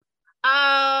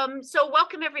So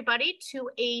welcome everybody to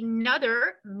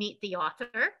another Meet the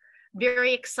Author.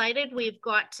 Very excited. We've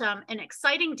got an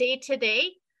exciting day today.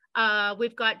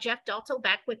 We've got Jeff Dalto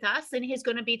back with us, and he's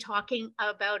going to be talking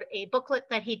about a booklet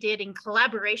that he did in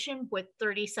collaboration with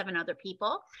 37 other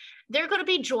people. They're going to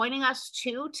be joining us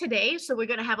too today, so we're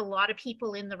going to have a lot of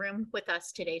people in the room with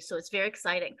us today, so it's very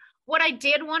exciting. What I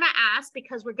did want to ask,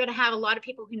 because we're going to have a lot of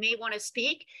people who may want to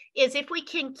speak, is if we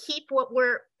can keep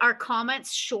our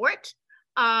comments short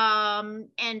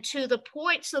and to the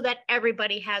point so that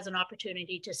everybody has an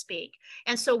opportunity to speak.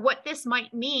 And so what this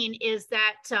might mean is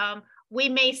that we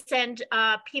may send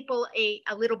people a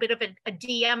little bit of a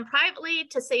DM privately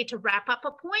to say to wrap up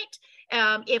a point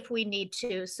if we need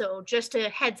to. So just a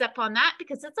heads up on that,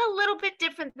 because it's a little bit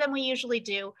different than we usually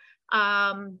do.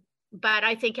 But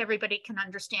I think everybody can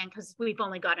understand because we've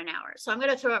only got an hour. So I'm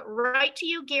going to throw it right to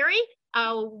you, Gary.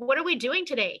 What are we doing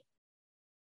today?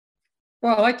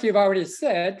 Well, like you've already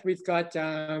said, we've got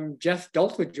Jeff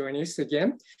Dalto joining us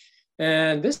again.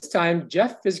 And this time,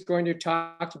 Jeff is going to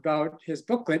talk about his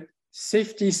booklet,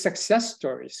 Safety Success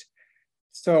Stories.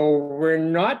 So we're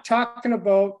not talking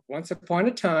about once upon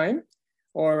a time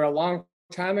or a long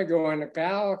time ago in a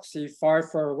galaxy far,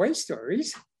 far away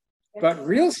stories, but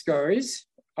real stories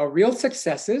of real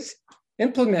successes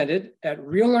implemented at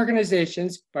real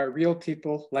organizations by real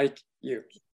people like you.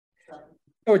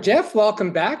 So Jeff,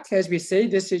 welcome back. As we say,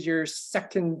 this is your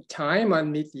second time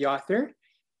on Meet the Author.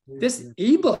 This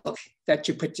ebook that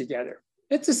you put together,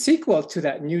 it's a sequel to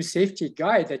that new safety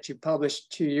guide that you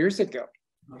published 2 years ago.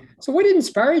 So what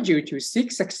inspired you to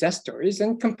seek success stories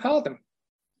and compile them?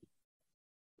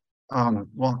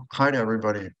 Well, hi to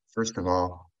everybody, first of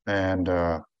all. And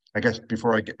I guess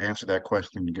before I answer that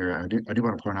question, Gary, I do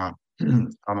want to point out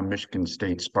I'm a Michigan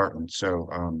State Spartan. So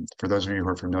for those of you who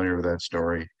are familiar with that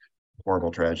story,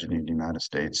 horrible tragedy in the United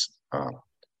States,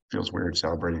 feels weird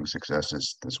celebrating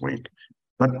successes this week.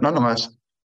 But nonetheless,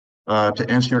 to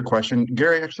answer your question,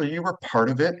 Gary, actually, you were part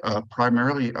of it,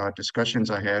 primarily discussions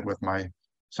I had with my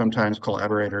sometimes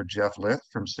collaborator, Jeff Lith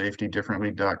from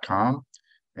safetydifferently.com.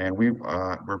 And we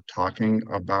were talking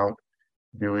about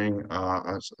doing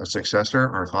a successor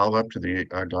or follow-up to the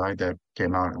guide that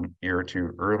came out a year or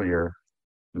two earlier.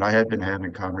 And I had been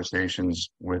having conversations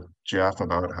with Jeff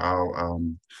about how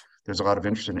there's a lot of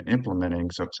interest in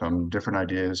implementing some different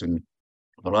ideas, and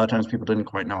a lot of times people didn't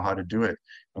quite know how to do it.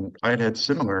 And I had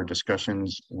similar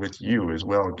discussions with you as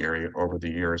well, Gary, over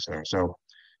the years. So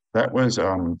that was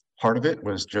part of it,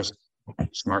 was just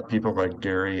smart people like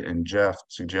Gary and Jeff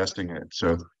suggesting it.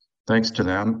 So thanks to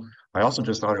them. I also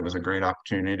just thought it was a great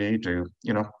opportunity to,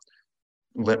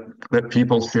 let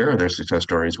people share their success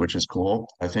stories, which is cool.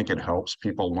 I think it helps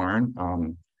people learn.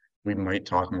 We might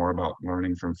talk more about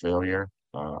learning from failure.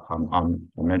 I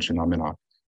mentioned I'm in a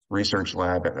research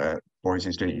lab at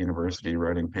Boise State University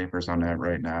writing papers on that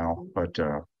right now. But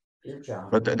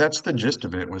that's the gist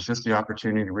of it, was just the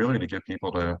opportunity really to get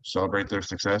people to celebrate their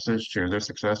successes, share their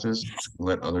successes,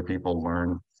 let other people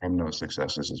learn from those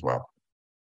successes as well.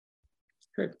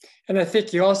 Good. And I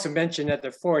think you also mentioned at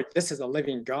the fort, this is a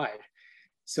living guide.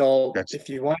 So if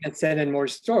you want to send in more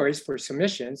stories for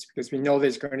submissions, because we know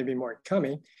there's going to be more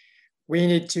coming, we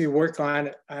need to work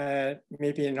on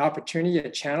maybe an opportunity, a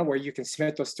channel where you can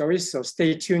submit those stories. So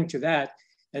stay tuned to that.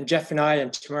 And Jeff and I,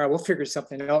 and tomorrow, we'll figure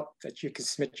something out that you can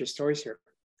submit your stories here.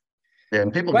 Yeah,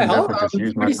 and people can definitely just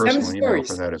use my personal email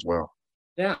for that as well.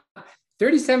 Yeah,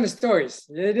 37 stories.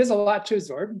 It is a lot to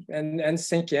absorb and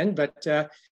sink in, but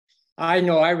I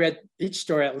know I read each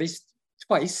story at least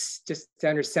twice just to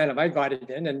understand if I got it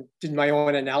in and did my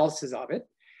own analysis of it.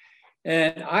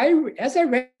 And as I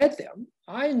read them,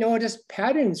 I noticed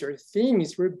patterns or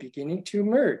themes were beginning to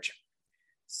emerge.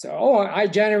 So I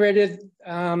generated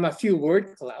a few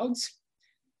word clouds.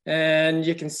 And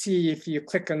you can see, if you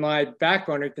click on my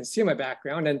background, you can see my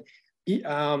background. And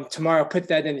tomorrow I'll put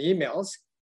that in the emails.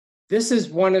 This is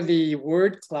one of the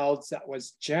word clouds that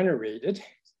was generated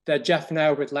that Jeff and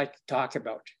I would like to talk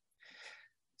about.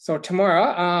 So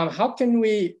tomorrow, how can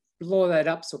we blow that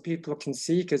up so people can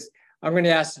see? Because I'm going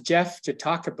to ask Jeff to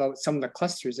talk about some of the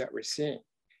clusters that we're seeing.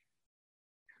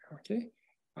 Okay.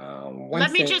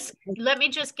 Let me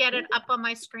just get it up on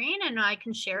my screen and I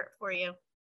can share it for you.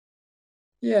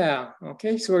 Yeah.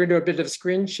 Okay. So we're going to do a bit of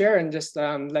screen share and just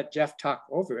let Jeff talk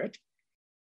over it.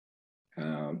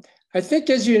 I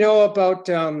think, as you know about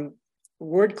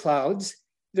word clouds,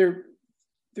 the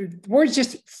words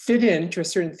just fit into a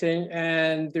certain thing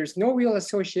and there's no real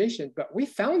association, but we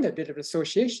found a bit of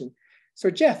association. So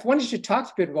Jeff, why don't you talk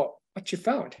a bit about what you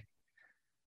found?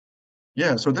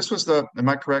 Yeah, so this was am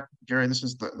I correct, Gary? This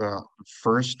is the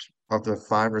first of the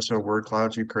 5 or so word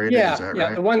clouds you created, is that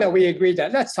right? The one that we agreed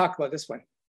that. Let's talk about this one.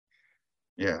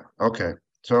 Yeah, okay.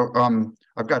 So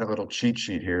I've got a little cheat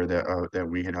sheet here that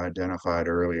we had identified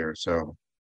earlier. So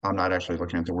I'm not actually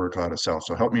looking at the word cloud itself.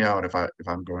 So help me out if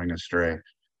I'm going astray.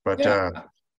 But Yeah.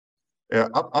 yeah,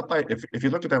 if you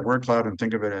look at that word cloud and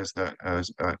think of it as the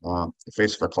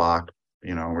face of a clock,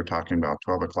 we're talking about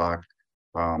 12 o'clock.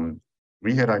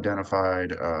 We had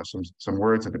identified some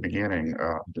words at the beginning,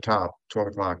 the top, 12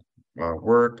 o'clock,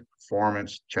 work,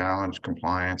 performance, challenge,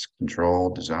 compliance, control,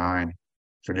 design,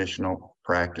 traditional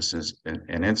practices,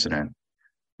 and incident.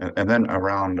 And then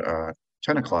around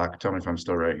 10 o'clock, tell me if I'm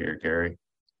still right here, Gary,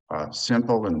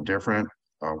 simple and different,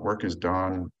 work is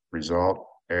done, result,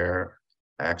 error,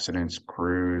 accidents,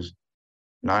 crews.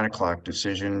 9 o'clock,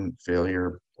 decision,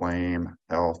 failure, blame,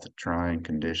 health, trying,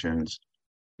 conditions.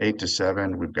 8 to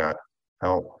 7, we've got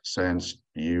help, sense,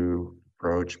 view,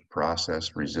 approach,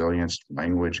 process, resilience,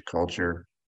 language, culture,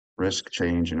 risk,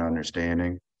 change, and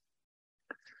understanding.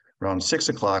 Around 6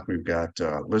 o'clock, we've got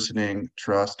listening,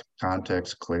 trust,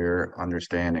 context, clear,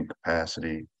 understanding,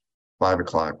 capacity. 5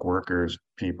 o'clock, workers,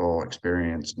 people,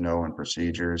 experience, know, and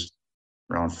procedures.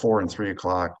 Around 4 and 3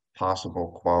 o'clock,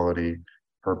 possible, quality,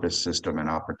 purpose, system, and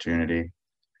opportunity.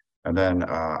 And then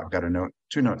I've got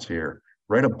two notes here.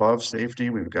 Right above safety,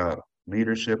 we've got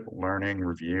leadership, learning,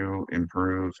 review,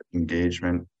 improve,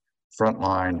 engagement,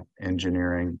 frontline,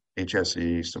 engineering,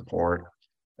 HSE, support,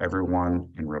 everyone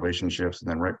in relationships. And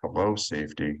then right below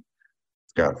safety,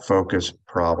 we've got focus,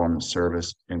 problem,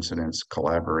 service, incidents,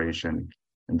 collaboration,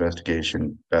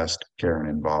 investigation, best, care, and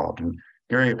involved. And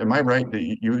Gary, am I right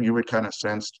that you would kind of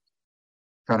sensed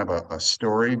kind of a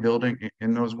story building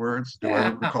in those words? Do I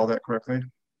recall that correctly?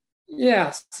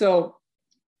 Yeah. So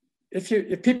if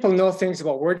people know things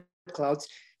about word clouds,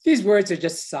 these words are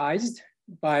just sized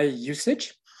by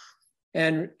usage,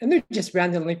 and they're just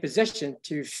randomly positioned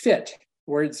to fit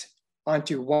words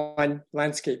onto one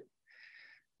landscape.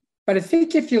 But I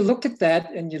think if you look at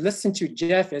that and you listen to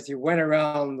Jeff as he went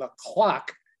around the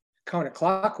clock,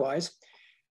 counterclockwise,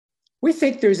 we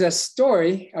think there's a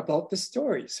story about the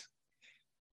stories.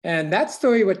 And that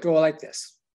story would go like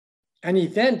this. An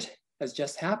event has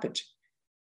just happened,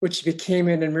 which became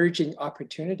an emerging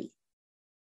opportunity.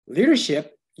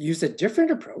 Leadership used a different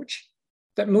approach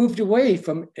that moved away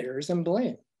from errors and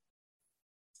blame.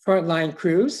 Frontline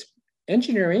crews,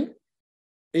 engineering,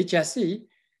 HSE,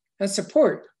 and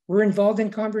support were involved in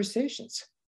conversations.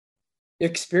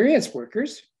 Experienced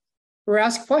workers were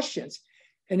asked questions,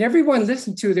 and everyone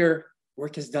listened to their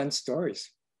work is done stories.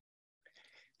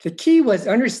 The key was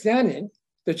understanding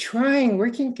the trying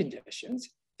working conditions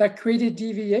that created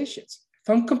deviations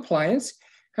from compliance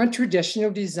and traditional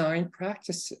design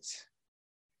practices.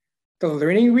 The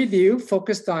learning review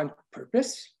focused on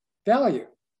purpose, value,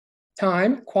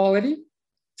 time, quality,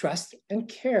 trust, and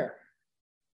care.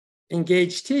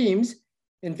 Engaged teams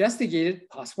investigated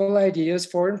possible ideas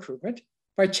for improvement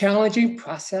by challenging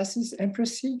processes and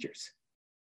procedures.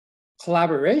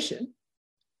 Collaboration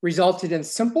resulted in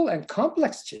simple and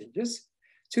complex changes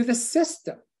to the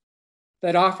system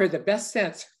that offered the best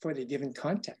sense for the given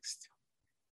context.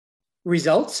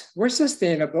 Results were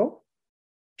sustainable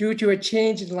due to a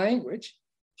change in language,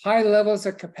 high levels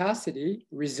of capacity,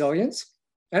 resilience,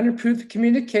 and improved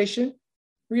communication,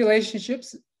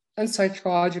 relationships, and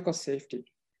psychological safety.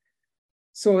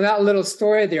 So that little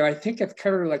story there, I think I've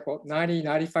covered like about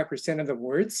 95% of the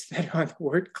words that are on the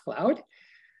word cloud.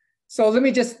 So let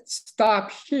me just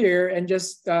stop here and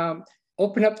just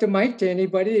open up the mic to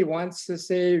anybody who wants to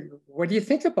say, what do you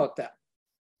think about that?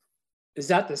 Is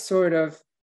that the sort of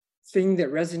thing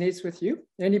that resonates with you?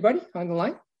 Anybody on the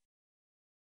line?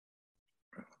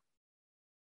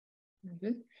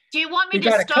 Okay. Do you want me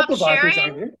to stop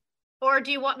sharing, or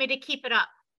do you want me to keep it up?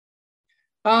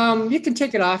 You can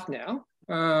take it off now.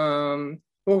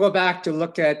 We'll go back to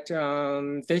look at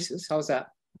faces. How's that?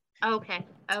 Okay.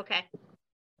 Okay.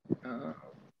 Let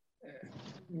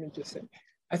me just say,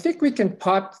 I think we can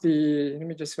pop the, let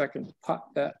me just, so I can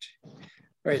pop that.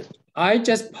 Right, I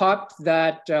just popped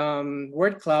that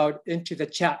word cloud into the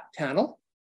chat panel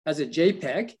as a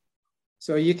JPEG.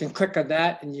 So you can click on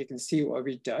that and you can see what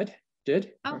we did.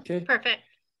 Oh, okay. Perfect.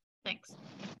 Thanks.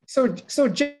 So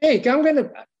Jake,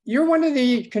 you're one of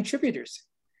the contributors.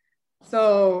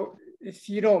 So if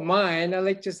you don't mind, I'd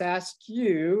like to just ask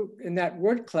you, in that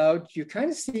word cloud, you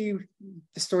kind of see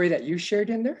the story that you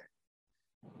shared in there?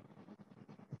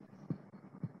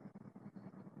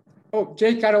 Oh,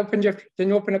 Jake, didn't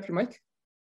you open up your mic?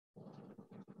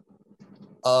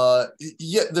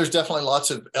 Yeah, there's definitely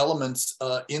lots of elements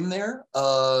in there,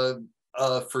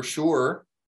 for sure.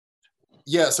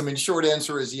 Yes, I mean, short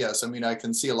answer is yes. I mean, I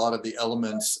can see a lot of the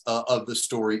elements of the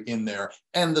story in there,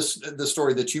 and the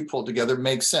story that you pulled together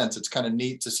makes sense. It's kind of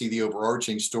neat to see the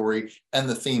overarching story and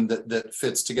the theme that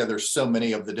fits together so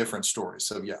many of the different stories.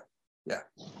 So yeah.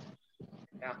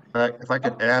 If I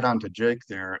could add on to Jake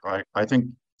there, I think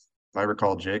if I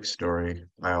recall Jake's story,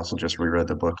 I also just reread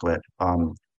the booklet.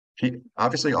 He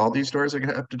obviously all these stories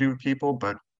have to do with people,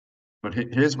 but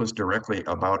his was directly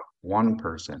about one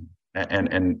person,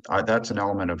 and that's an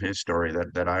element of his story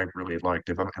that I really liked.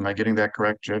 Am I getting that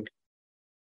correct, Jake?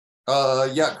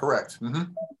 Yeah, correct.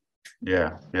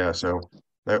 Yeah. So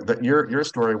that your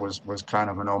story was kind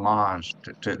of an homage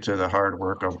to the hard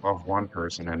work of one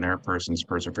person and their person's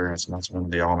perseverance, and that's one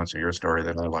of the elements of your story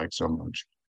that I like so much.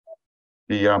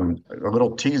 The a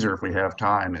little teaser, if we have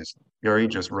time, is Gary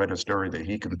just read a story that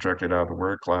he constructed out of the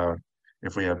word cloud.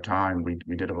 If we have time, we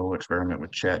did a little experiment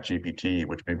with Chat GPT,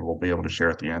 which maybe we'll be able to share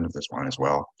at the end of this one as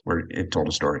well, where it told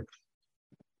a story.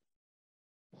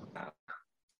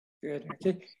 Good.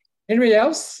 Okay. Anybody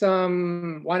else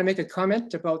want to make a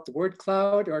comment about the word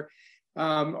cloud? Or,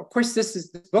 of course, this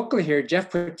is the booklet here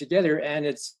Jeff put together, and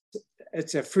it's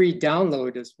a free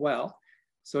download as well.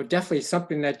 So definitely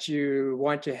something that you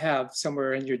want to have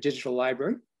somewhere in your digital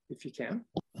library, if you can.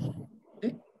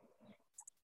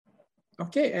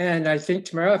 Okay, and I think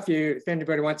tomorrow, if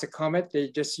anybody wants to comment, they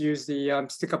just use the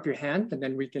stick up your hand, and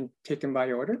then we can take them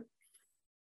by order.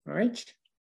 All right.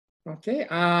 Okay.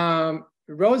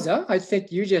 Rosa, I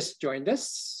think you just joined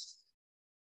us.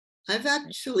 I've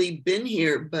actually been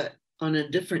here, but on a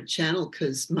different channel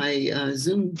because my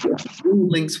Zoom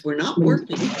links were not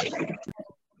working.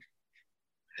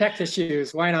 Tech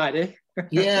issues, why not, eh?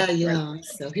 Yeah.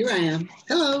 So here I am.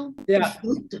 Hello. Yeah.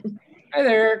 Hi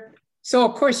there. So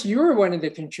of course you were one of the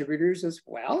contributors as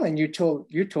well, and you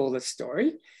told a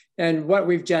story. And what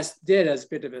we've just did as a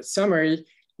bit of a summary,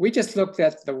 we just looked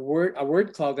at a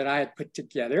word cloud that I had put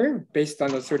together based on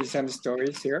those 37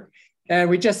 stories here. And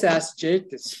we just asked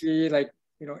Jake to see, like,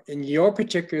 in your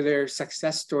particular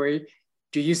success story,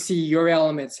 do you see your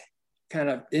elements kind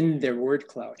of in the word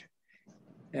cloud?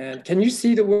 And can you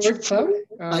see the word cloud?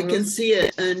 I can see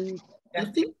it. And I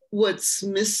think what's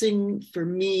missing for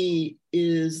me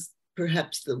is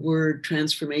perhaps the word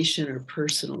transformation or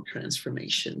personal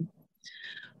transformation.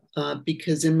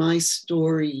 Because in my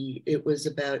story, it was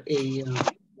about a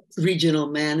regional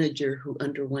manager who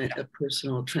underwent a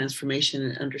personal transformation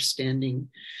and understanding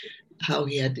how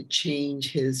he had to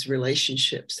change his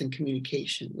relationships and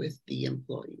communication with the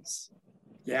employees.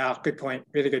 Yeah, good point.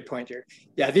 Really good point here.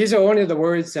 Yeah, these are only the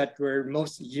words that were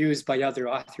most used by other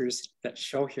authors that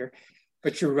show here.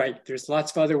 But you're right, there's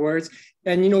lots of other words.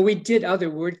 And we did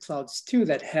other word clouds too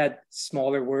that had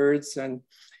smaller words, and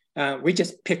we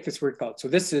just picked this word cloud. So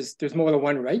there's more than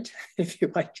one, right? If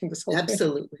you like this whole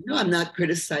Absolutely. Thing. No, I'm not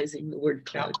criticizing the word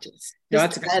cloud, just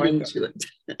that's a good adding point, to it.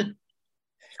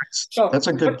 That's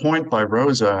a good point by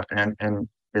Rosa, and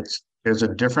it's a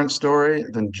different story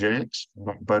than Jake's,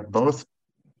 but both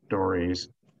stories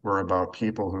were about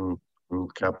people who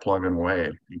kept plugging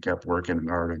away and kept working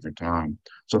hard at their time.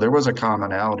 So there was a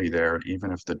commonality there,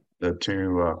 even if the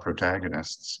two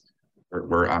protagonists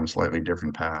were on slightly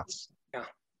different paths.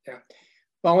 Yeah.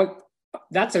 Well,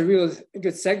 that's a real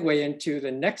good segue into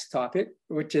the next topic,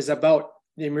 which is about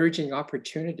the emerging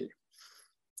opportunity.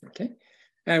 Okay.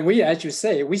 And as you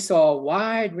say, we saw a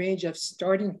wide range of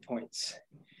starting points.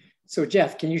 So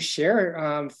Jeff, can you share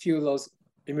a few of those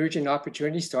emerging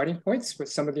opportunity starting points with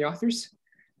some of the authors?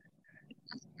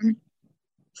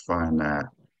 Find that.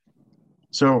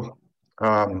 So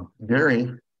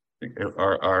Gary,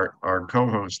 our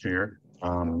co-host here,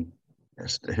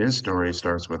 his story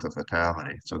starts with a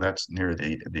fatality. So that's near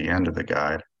the end of the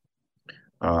guide.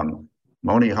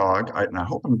 Moni Hogg, and I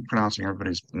hope I'm pronouncing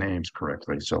everybody's names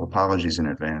correctly, so apologies in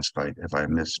advance if I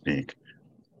misspeak.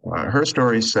 Her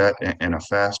story is set in a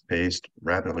fast-paced,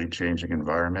 rapidly changing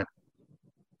environment.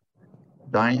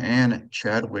 Diane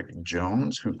Chadwick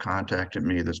Jones, who contacted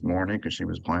me this morning because she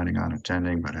was planning on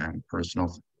attending, but had a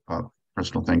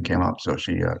personal thing came up, so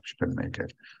she couldn't make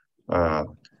it.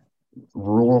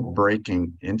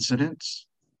 Rule-breaking incidents.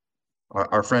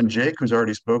 Our friend Jake, who's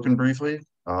already spoken briefly,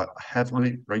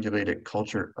 heavily regulated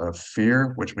culture of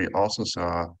fear, which we also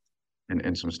saw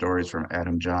in some stories from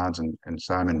Adam Johns and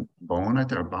Simon Bone, I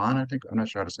think, or Bond, I think, I'm not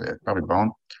sure how to say it, probably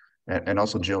Bone, and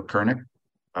also Jill Kernick.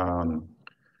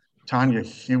 Tanya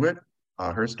Hewitt,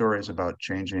 her story is about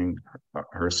changing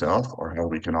herself, or how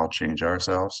we can all change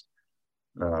ourselves.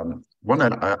 One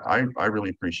that I really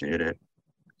appreciated,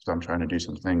 so I'm trying to do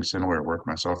some things similar at work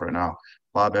myself right now.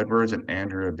 Bob Edwards and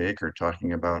Andrea Baker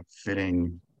talking about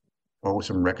fitting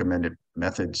some recommended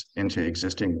methods into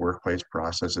existing workplace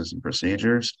processes and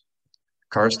procedures.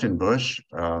 Karsten Bush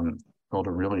told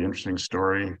a really interesting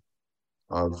story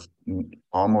of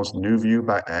almost New View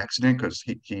by accident, because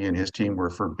he and his team were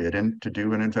forbidden to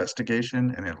do an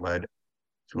investigation, and it led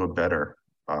to a better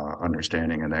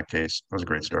understanding in that case. It was a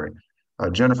great story.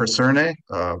 Jennifer Cernay,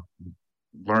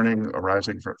 learning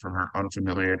arising from her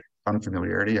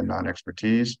unfamiliarity and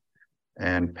non-expertise,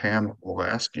 and Pam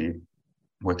Wolaski,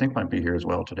 who I think might be here as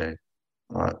well today,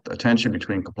 the tension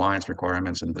between compliance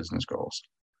requirements and business goals.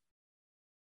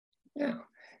 Yeah.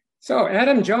 So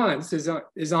Adam Johns is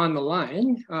on the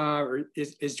line, or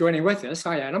is joining with us.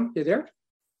 Hi, Adam. You there?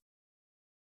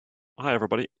 Hi,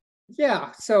 everybody.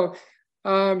 Yeah. So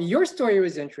your story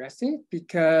was interesting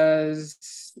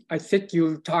because I think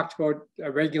you talked about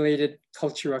a regulated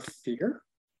culture of fear.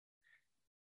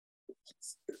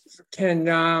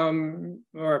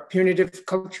 Or a punitive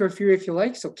culture of fear, if you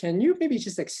like. So can you maybe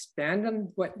just expand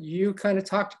on what you kind of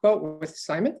talked about with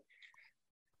Simon?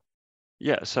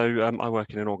 Yeah, so I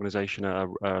work in an organisation, a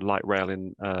light rail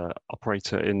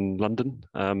operator in London.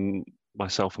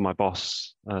 Myself and my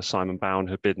boss, Simon Bown,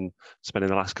 have been spending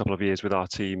the last couple of years with our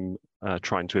team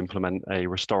trying to implement a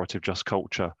restorative just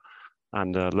culture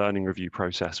and a learning review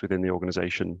process within the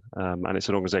organisation. And it's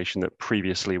an organisation that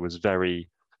previously was very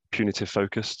punitive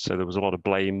focused. So there was a lot of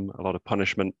blame, a lot of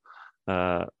punishment,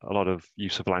 a lot of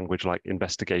use of language like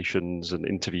investigations and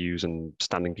interviews and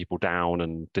standing people down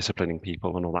and disciplining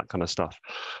people and all that kind of stuff.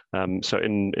 So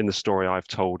in the story I've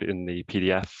told in the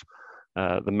PDF,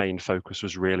 the main focus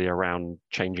was really around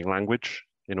changing language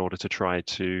in order to try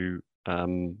to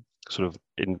sort of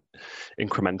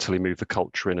incrementally move the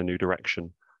culture in a new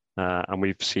direction. And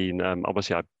we've seen,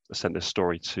 obviously I sent this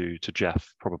story to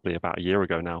Jeff probably about a year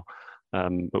ago now,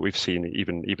 but we've seen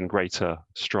even greater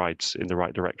strides in the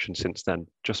right direction since then,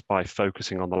 just by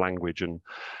focusing on the language and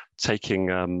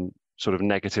taking sort of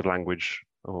negative language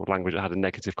or language that had a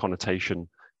negative connotation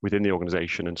within the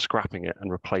organization and scrapping it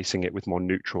and replacing it with more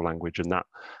neutral language, and that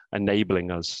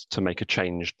enabling us to make a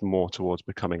change more towards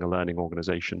becoming a learning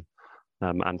organization,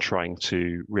 and trying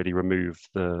to really remove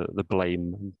the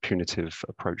blame and punitive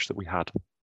approach that we had.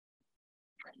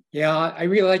 Yeah, I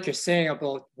really like your saying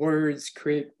about words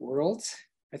create worlds.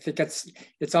 I think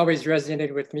it's always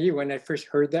resonated with me when I first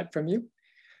heard that from you.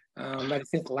 I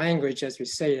think language, as we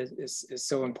say, is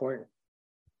so important.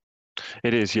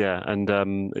 It is, yeah, and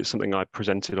it's something I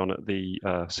presented on at the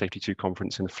Safety 2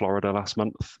 conference in Florida last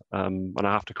month. And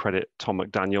I have to credit Tom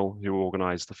McDaniel, who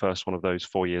organised the first one of those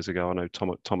 4 years ago. I know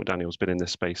Tom McDaniel's been in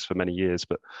this space for many years,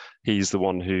 but he's the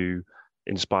one who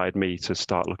inspired me to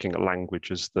start looking at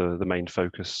language as the main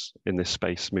focus in this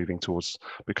space, moving towards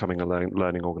becoming a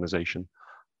learning organisation.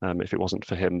 If it wasn't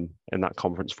for him in that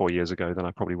conference 4 years ago, then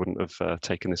I probably wouldn't have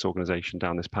taken this organisation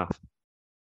down this path.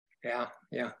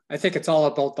 Yeah. I think it's all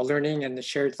about the learning and the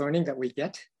shared learning that we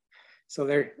get. So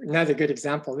they're another good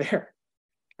example there.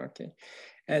 Okay.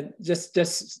 And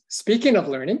just speaking of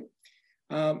learning,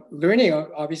 learning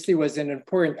obviously was an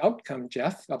important outcome,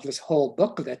 Jeff, of this whole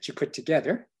book that you put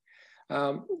together.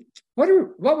 What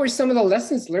were some of the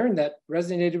lessons learned that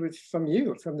resonated from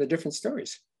you, from the different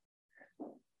stories?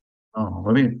 Oh,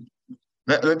 I mean,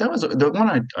 that was the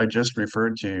one I just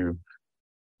referred to.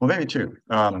 Well, maybe two.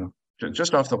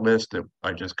 Just off the list that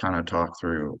I just kind of talked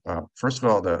through. First of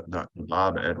all, the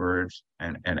Bob Edwards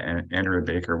and Andrea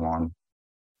Baker one,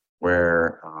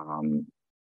 where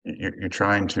you're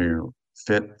trying to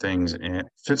fit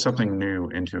something new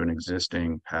into an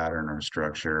existing pattern or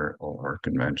structure or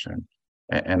convention.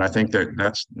 And I think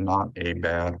that's not a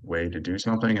bad way to do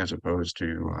something, as opposed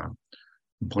to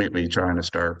completely trying to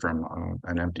start from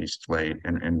an empty slate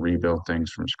and rebuild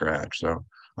things from scratch. So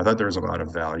I thought there was a lot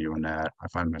of value in that. I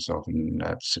find myself in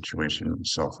that situation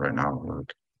myself right now at work.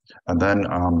 And then,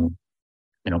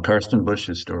 Karsten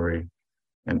Bush's story,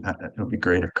 and it would be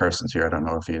great if Karsten's here. I don't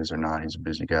know if he is or not. He's a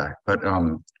busy guy. But,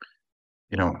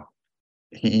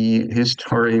 his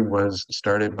story was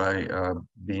started by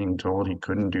being told he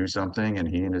couldn't do something, and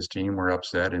he and his team were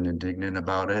upset and indignant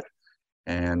about it.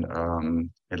 And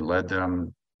it led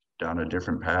them down a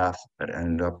different path that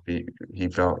ended up he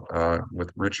felt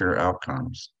with richer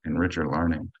outcomes and richer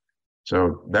learning.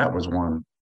 So that was one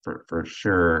for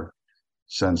sure,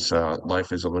 since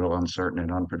life is a little uncertain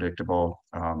and unpredictable,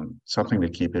 something to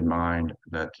keep in mind,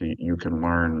 that you can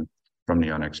learn from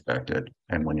the unexpected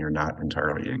and when you're not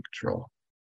entirely in control.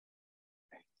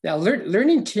 Yeah,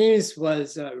 learning teams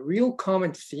was a real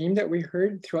common theme that we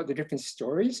heard throughout the different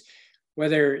stories,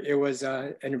 whether it was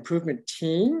an improvement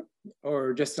team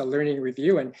or just a learning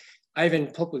review. And Ivan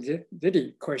Popovici,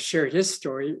 of course, shared his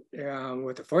story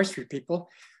with the forestry people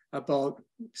about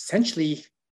essentially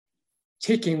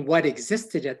taking what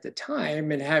existed at the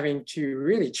time and having to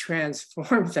really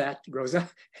transform that, Rosa,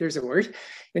 here's a word,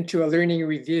 into a learning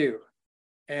review.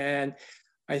 And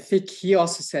I think he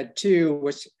also said too,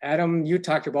 which Adam, you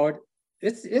talked about,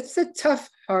 it's a tough,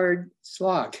 hard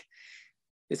slog.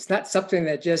 It's not something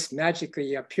that just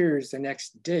magically appears the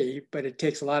next day, but it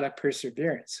takes a lot of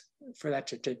perseverance for that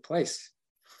to take place.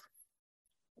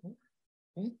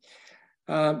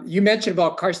 You mentioned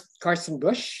about Carsten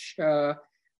Busch.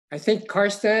 I think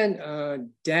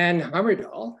Carsten, Dan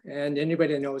Hammerdahl, and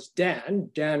anybody that knows Dan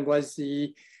was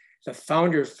the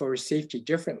founder for Safety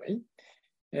Differently.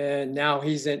 And now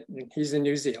he's in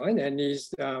New Zealand, and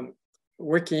he's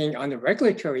working on the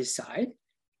regulatory side,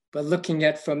 but looking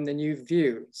at from the new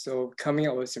view. So coming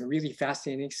up with some really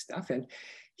fascinating stuff. And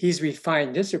he's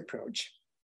refined his approach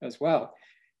as well.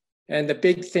 And the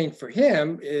big thing for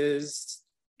him is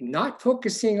not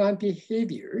focusing on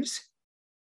behaviors,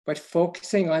 but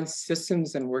focusing on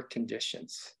systems and work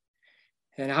conditions.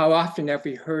 And how often have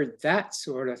we heard that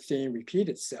sort of theme repeat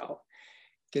itself?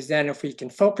 Because then if we can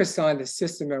focus on the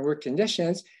system and work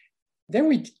conditions, then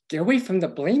we get away from the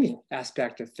blaming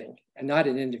aspect of things and not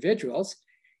in individuals.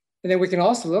 And then we can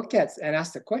also look at and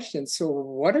ask the question, so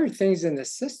what are things in the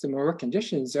system or work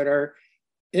conditions that are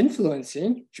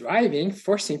influencing, driving,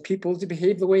 forcing people to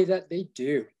behave the way that they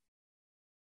do?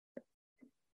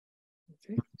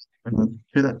 Okay.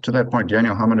 To that point,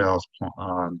 Daniel Hammerdahl's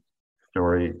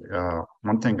story,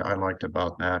 one thing I liked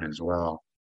about that as well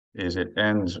is it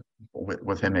ends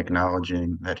with him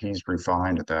acknowledging that he's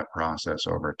refined that process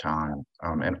over time.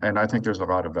 And I think there's a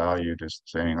lot of value just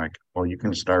saying like, well, you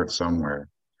can start somewhere.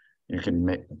 You can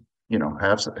make,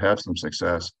 have some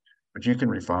success, but you can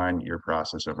refine your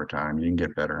process over time. You can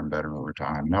get better and better over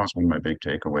time. And that was one of my big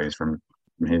takeaways from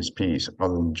his piece,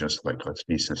 other than just like, let's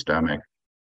be systemic,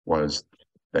 was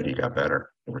that he got better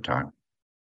over time.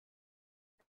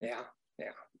 Yeah,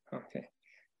 okay.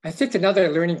 I think another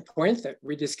learning point that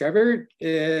we discovered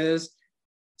is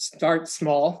start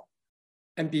small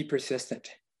and be persistent.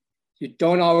 You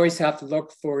don't always have to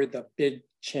look for the big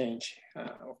change,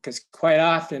 because quite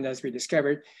often, as we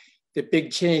discovered, the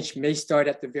big change may start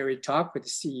at the very top with the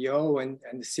CEO and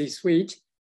the C-suite,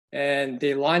 and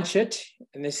they launch it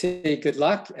and they say good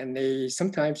luck, and they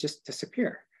sometimes just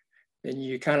disappear. And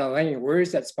you kind of like,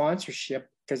 where's that sponsorship?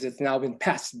 Because it's now been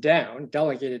passed down,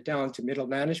 delegated down to middle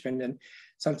management, and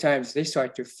sometimes they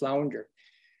start to flounder.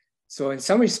 So in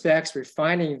some respects, we're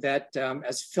finding that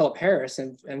as Philip Harris,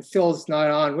 and Phil's not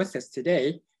on with us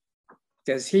today,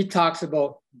 because he talks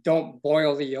about don't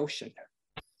boil the ocean.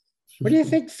 What do you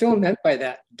think Phil meant by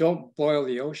that? Don't boil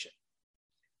the ocean.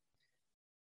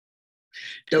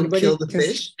 Don't kill the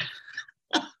fish.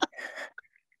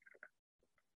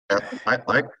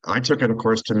 I took it, of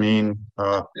course, to mean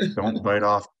don't bite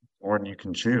off more than you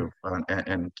can chew,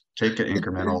 and take an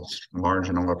incremental,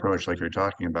 marginal approach like you're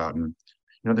talking about. And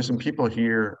there's some people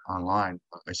here online.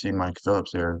 I see Mike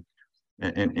Phillips there,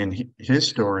 and his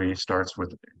story starts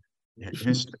with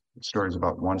his story is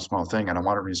about one small thing, and I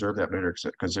want to reserve that later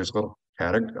because there's a little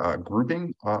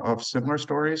grouping of similar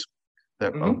stories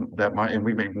that that might, and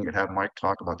we may have Mike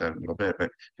talk about that in a little bit,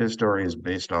 but his story is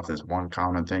based off this one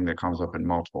common thing that comes up in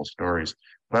multiple stories.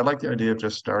 But I like the idea of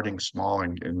just starting small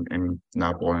and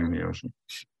not boiling the ocean.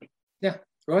 Yeah,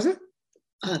 Rosa?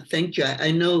 Thank you. I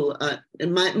know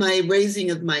my raising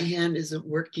of my hand isn't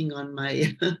working on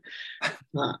my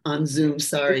on Zoom.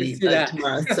 Sorry,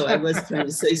 Tamara. So I was trying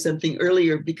to say something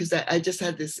earlier because I just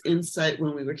had this insight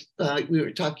when we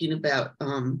were talking about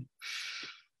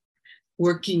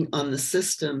working on the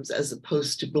systems as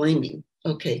opposed to blaming.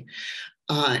 Okay,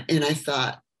 and I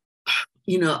thought,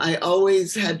 I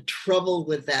always had trouble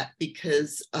with that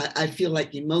because I feel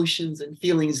like emotions and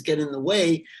feelings get in the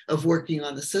way of working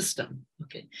on the system.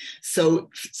 Okay, so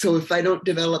if I don't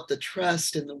develop the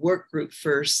trust in the work group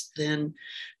first, then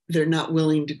they're not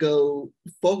willing to go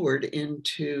forward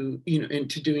into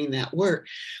doing that work.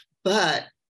 But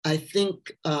I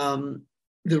think the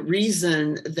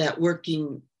reason that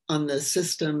working on the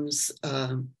systems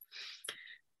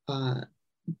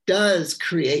does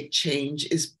create change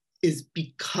is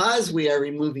because we are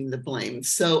removing the blame.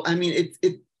 So, I mean,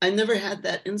 I never had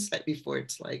that insight before.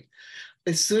 It's like,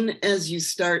 as soon as you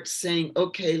start saying,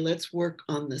 okay, let's work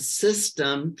on the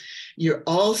system, you're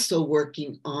also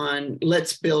working on,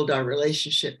 let's build our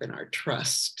relationship and our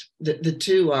trust. The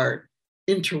two are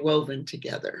interwoven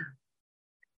together.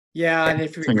 Yeah, and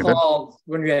if you recall,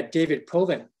 when we had David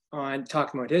Pullen on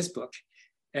talking about his book,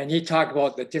 and he talked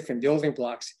about the different building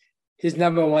blocks, his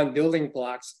number one building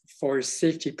blocks for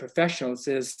safety professionals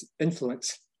is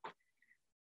influence.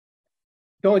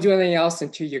 don't do anything else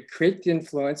until you create the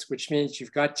influence, which means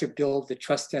you've got to build the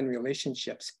trust and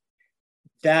relationships.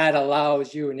 That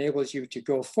allows you, enables you to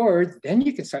go forward. Then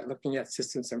you can start looking at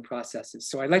systems and processes.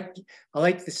 So I like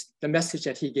the message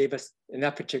that he gave us in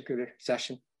that particular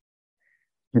session.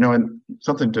 You know, and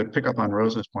something to pick up on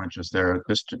Rosa's point just there,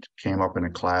 this came up in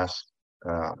a class,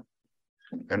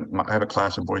 and I have a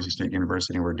class at Boise State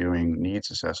University. We're doing needs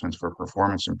assessments for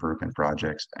performance improvement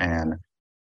projects. And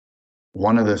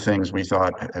one of the things we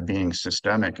thought being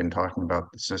systemic and talking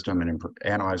about the system and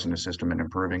analyzing the system and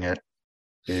improving it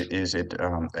is it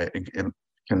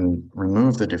can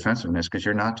remove the defensiveness because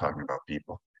you're not talking about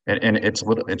people. And it's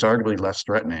arguably less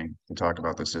threatening to talk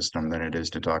about the system than it is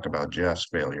to talk about Jeff's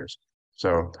failures.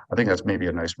 So I think that's maybe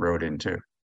a nice road in too.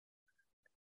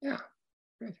 Yeah.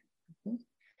 Good.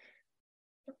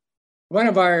 One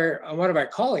of our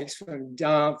colleagues from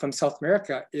South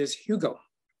America is Hugo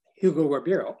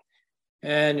Ribeiro.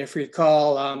 And if we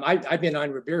recall, I've been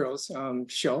on Ribeiro's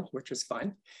show, which was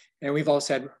fun. And we've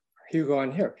also had Hugo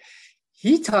on here.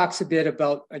 He talks a bit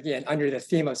about, again, under the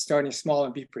theme of starting small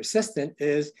and be persistent,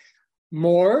 is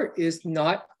more is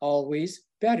not always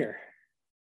better.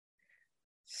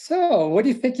 So what do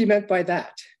you think he meant by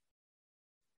that?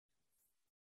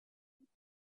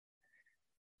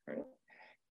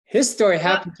 His story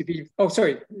happened to be, oh,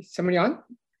 sorry, somebody on?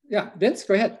 Yeah, Vince,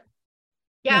 go ahead.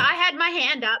 Yeah, I had my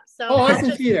hand up. So oh, I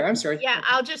didn't see you there. I'm sorry. Yeah,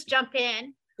 I'll just jump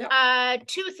in. Yeah.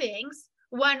 Two things.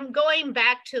 One, going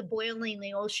back to boiling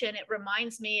the ocean, it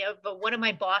reminds me of one of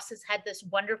my bosses had this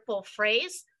wonderful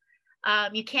phrase,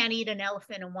 you can't eat an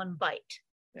elephant in one bite.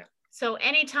 Yeah. So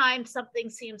anytime something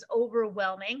seems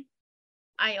overwhelming,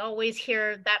 I always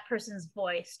hear that person's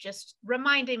voice just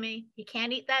reminding me, you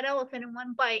can't eat that elephant in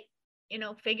one bite, you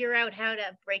know, figure out how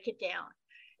to break it down.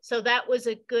 So that was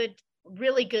a good,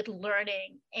 really good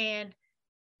learning. And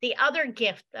the other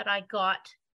gift that I got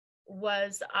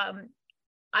was,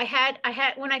 I had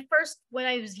when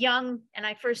I was young and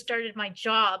I first started my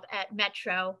job at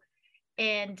Metro,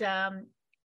 and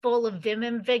full of vim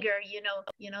and vigor, you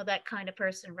know that kind of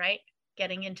person, right?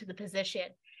 Getting into the position.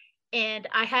 And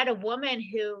I had a woman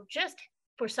who just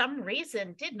for some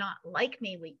reason did not like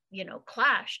me. We,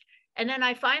 clashed. And then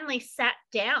I finally sat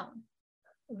down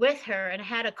with her and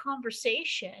had a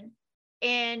conversation,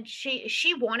 and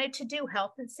she wanted to do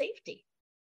health and safety,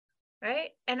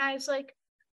 right? And I was like,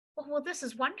 well, this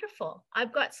is wonderful.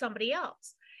 I've got somebody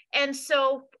else. And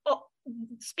so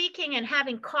speaking and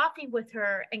having coffee with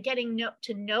her and getting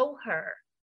to know her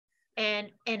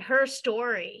and her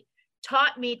story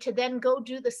taught me to then go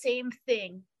do the same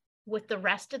thing with the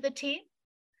rest of the team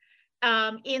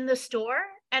in the store.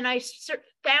 And I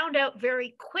found out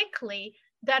very quickly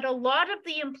that a lot of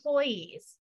the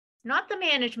employees, not the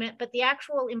management, but the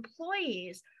actual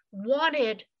employees,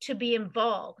 wanted to be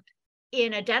involved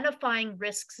in identifying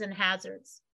risks and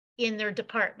hazards in their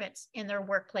departments, in their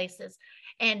workplaces,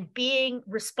 and being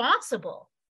responsible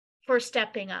for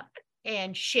stepping up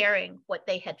and sharing what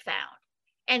they had found.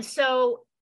 And so,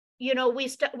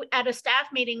 at a staff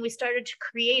meeting, we started to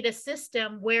create a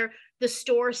system where the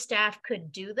store staff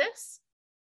could do this.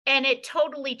 And it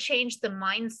totally changed the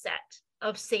mindset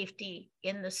of safety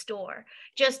in the store.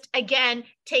 Just, again,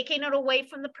 taking it away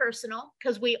from the personal,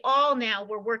 because we all now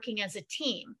were working as a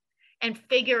team and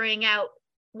figuring out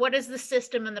what is the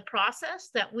system and the process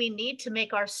that we need to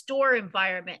make our store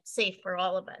environment safe for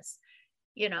all of us,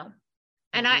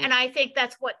 And I think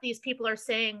that's what these people are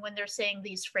saying when they're saying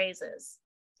these phrases,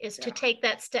 is to take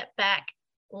that step back,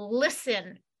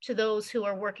 listen to those who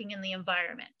are working in the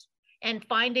environment and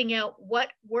finding out what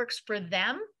works for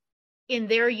them in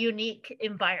their unique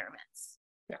environments.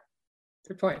 Yeah,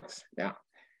 good points. Yeah.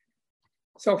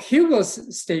 So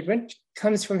Hugo's statement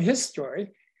comes from his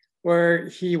story, where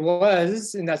he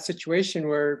was in that situation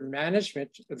where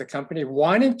management of the company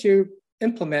wanted to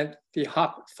implement the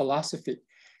HOP philosophy.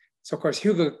 So of course,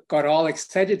 Hugo got all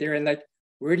excited there and like,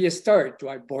 where do you start? Do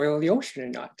I boil the ocean or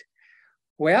not?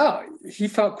 Well, he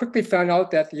quickly found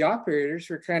out that the operators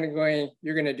were kind of going,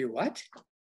 you're going to do what?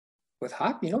 With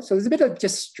HOP, So there's a bit of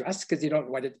just stress because you don't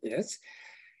know what it is.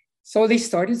 So they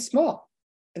started small.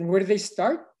 And where did they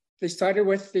start? They started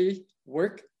with the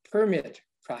work permit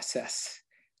process,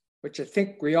 which I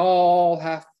think we all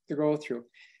have to go through.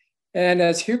 And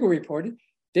as Hugo reported,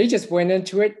 they just went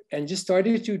into it and just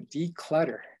started to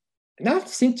declutter. And that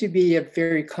seemed to be a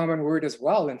very common word as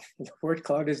well. And the word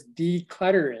cloud is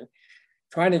decluttering,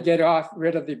 trying to get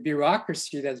rid of the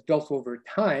bureaucracy that's built over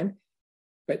time.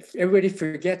 But everybody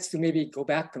forgets to maybe go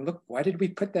back and look, why did we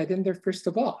put that in there first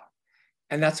of all?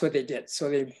 And that's what they did. So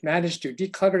they managed to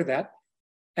declutter that.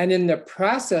 And in the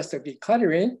process of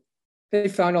decluttering, they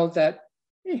found out that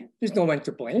there's no one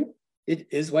to blame. It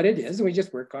is what it is. And we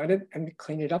just work on it and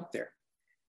clean it up there.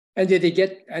 And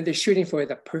are they shooting for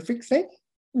the perfect thing?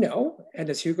 No. And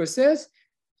as Hugo says,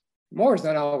 more is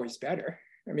not always better.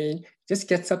 I mean, just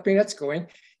get something that's going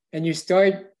and you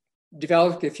start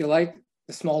developing, if you like,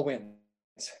 the small wins,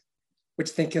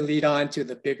 which then can lead on to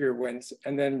the bigger wins.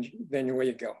 And then away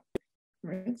you go.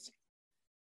 Right?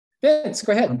 Vince,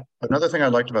 go ahead. Another thing I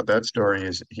liked about that story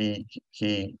is he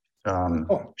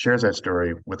shares that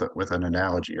story with an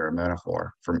analogy or a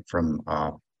metaphor from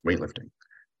weightlifting,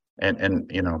 and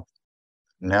you know,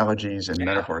 analogies and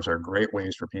metaphors are great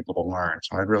ways for people to learn.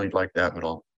 So I really like that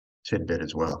little tidbit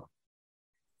as well.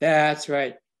 That's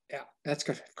right. Yeah, that's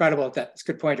good. Forgot about that. It's a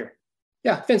good pointer.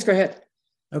 Yeah, Vince, go ahead.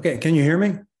 Okay, can you hear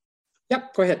me?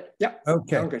 Yep, go ahead. Yep.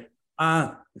 Okay. Sound good.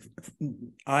 I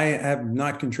have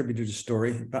not contributed a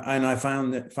story, and I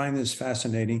find this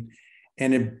fascinating,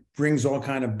 and it brings all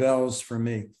kind of bells for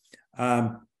me.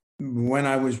 When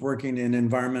I was working in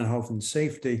environmental health and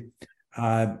safety,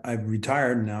 I've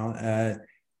retired now.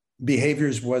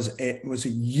 Behaviors was a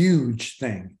huge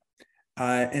thing.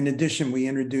 In addition, we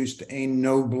introduced a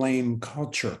no blame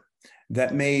culture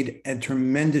that made a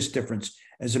tremendous difference.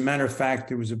 As a matter of fact,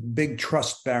 there was a big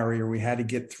trust barrier we had to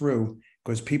get through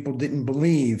because people didn't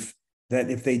believe that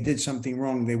if they did something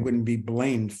wrong, they wouldn't be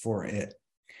blamed for it.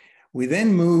 We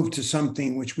then moved to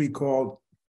something which we called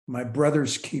my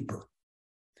brother's keeper,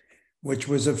 which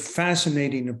was a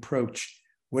fascinating approach.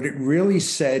 What it really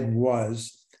said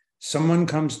was someone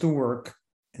comes to work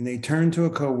and they turn to a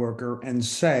coworker and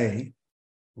say,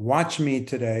 watch me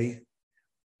today.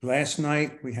 Last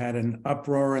night we had an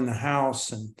uproar in the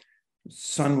house and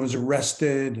son was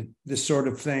arrested, this sort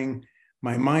of thing.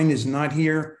 My mind is not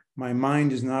here. My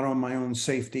mind is not on my own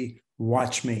safety.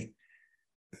 Watch me.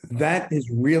 That is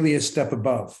really a step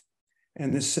above.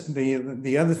 And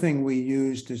the other thing we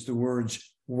used is the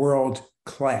words world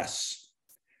class.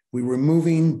 We were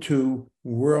moving to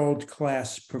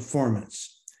world-class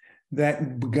performance.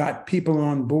 That got people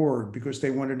on board because they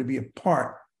wanted to be a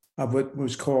part of what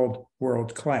was called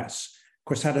world class. Of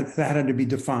course, that had to be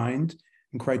defined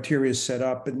and criteria set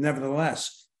up, but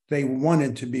nevertheless, they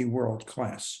wanted to be world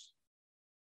class.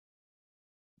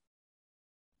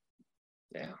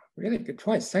 Yeah, really good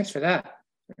points. Thanks for that.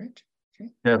 All right.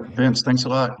 Okay. Yeah, Vince, thanks a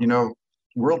lot. You know,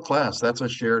 world class, that's a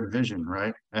shared vision,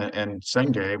 right? And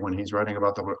Senge, when he's writing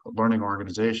about the learning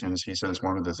organizations, he says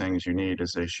one of the things you need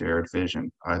is a shared vision.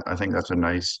 I think that's a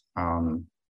nice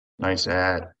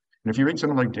add. And if you read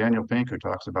someone like Daniel Pink, who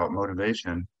talks about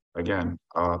motivation, again,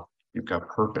 you've got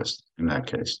purpose in that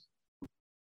case.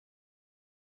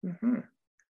 Mm-hmm.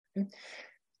 Okay.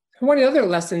 One of the other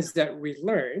lessons that we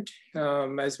learned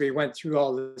as we went through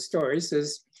all the stories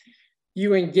is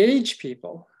you engage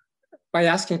people by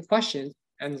asking questions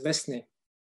and listening.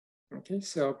 Okay,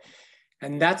 so,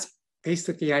 and that's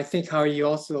basically, I think, how you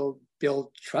also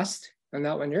build trust on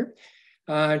that one here.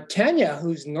 Tanya,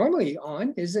 who's normally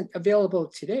on, isn't available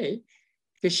today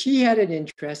because she had an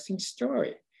interesting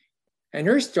story. And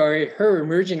her story, her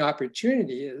emerging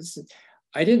opportunity is,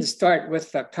 I didn't start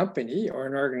with a company or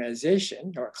an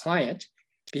organization or a client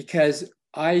because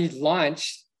I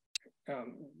launched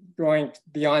going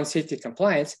beyond safety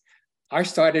compliance. I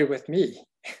started with me.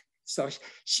 So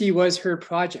she was her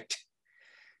project.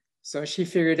 So she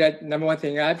figured that number one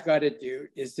thing I've got to do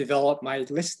is develop my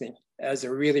listening as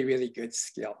a really, really good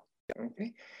skill.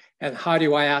 Okay. And how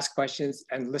do I ask questions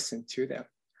and listen to them?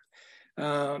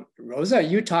 Rosa,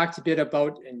 you talked a bit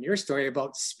about in your story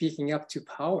about speaking up to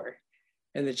power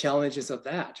and the challenges of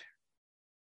that.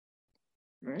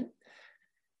 Right?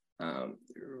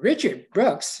 Richard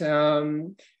Brooks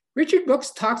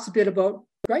talks a bit about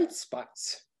bright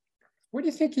spots. What do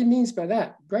you think he means by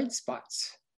that? Bright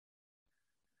spots.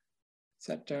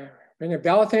 Does that ring a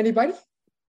bell with anybody?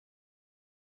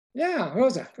 Yeah,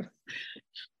 Rosa.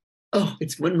 Oh,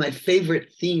 it's one of my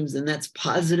favorite themes, and that's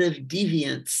positive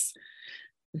deviance.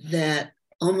 That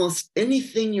almost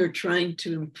anything you're trying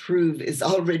to improve is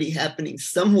already happening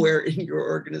somewhere in your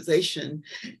organization,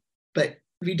 but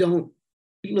we don't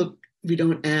look, we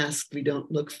don't ask, we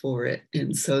don't look for it.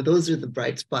 And so those are the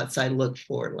bright spots I look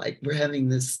for. Like, we're having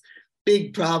this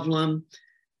big problem.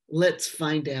 Let's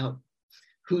find out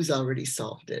who's already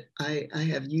solved it. I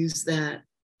have used that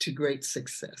to great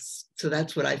success. So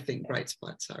that's what I think bright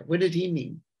spots are. What did he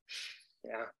mean?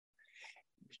 Yeah.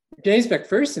 James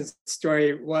McPherson's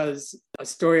story was a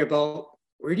story about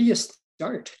where do you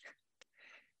start?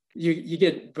 You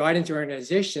get brought into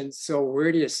organizations, so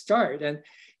where do you start? And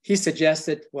he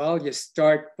suggested, well, you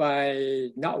start by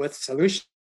not with solution,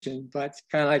 but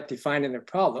kind of like defining the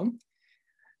problem.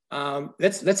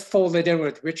 let's fold it in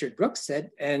with what Richard Brooks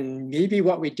said, and maybe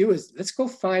what we do is let's go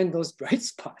find those bright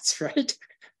spots, right?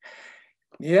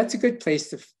 Yeah, that's a good place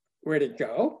to where to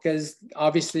go, because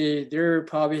obviously they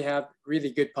probably have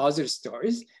really good positive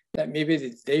stories that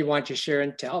maybe they want to share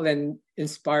and tell and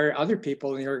inspire other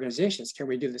people in the organizations. Can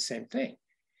we do the same thing?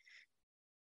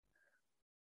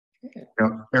 You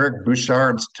know, Eric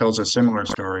Bouchard tells a similar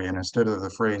story, and instead of the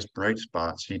phrase bright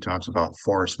spots, he talks about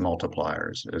force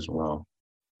multipliers as well.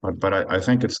 But I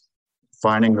think it's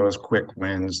finding those quick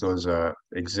wins, those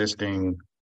existing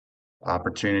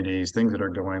opportunities, things that are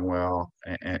going well,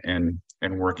 and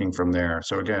working from there.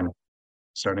 So again,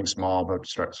 starting small, but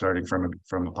starting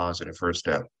from a positive first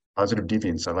step. Positive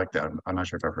deviance, I like that. I'm not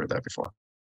sure if I've heard that before.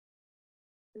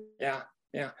 Yeah,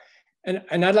 yeah.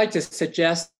 And I'd like to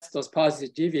suggest those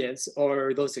positive deviants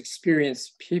or those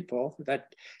experienced people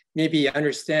that maybe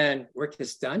understand work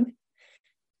is done.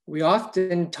 We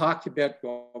often talk about,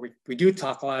 well, we do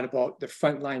talk a lot about the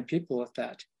frontline people with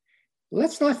that.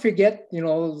 Let's not forget, you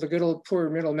know, the good old poor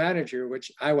middle manager,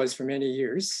 which I was for many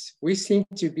years. We seem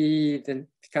to be kind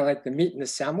of like the meat in the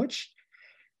sandwich.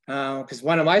 Because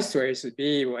one of my stories would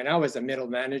be when I was a middle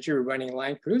manager running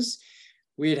line crews,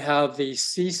 we'd have the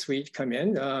C-suite come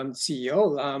in,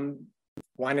 CEO,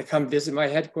 want to come visit my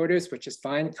headquarters, which is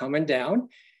fine, coming down.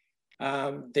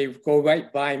 They go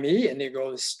right by me and they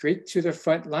go straight to the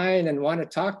front line and want to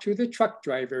talk to the truck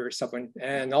driver or someone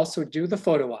and also do the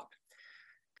photo op.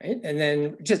 Right? And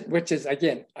then which is,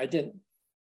 again, I didn't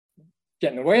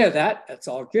get in the way of that. That's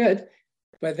all good.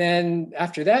 But then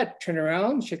after that, turn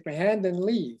around, shake my hand and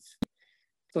leave.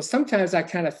 So sometimes I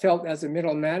kind of felt as a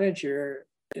middle manager,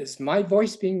 is my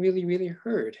voice being really, really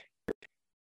heard?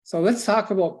 So let's talk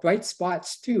about bright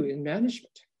spots too in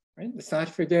management, right? Let's not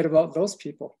forget about those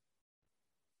people.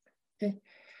 Okay.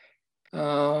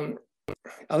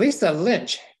 Elisa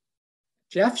Lynch,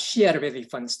 Jeff, she had a really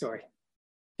fun story.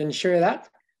 Can you share that?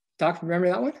 Remember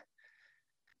that one?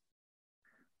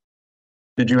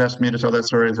 Did you ask me to tell that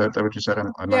story? Is that what you said?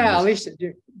 Yeah,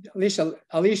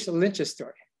 Alicia Lynch's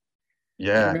story.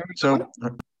 Yeah. So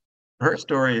her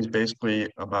story is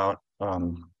basically about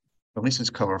Elisa's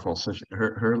colorful. So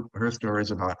her story is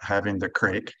about having the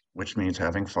crake, which means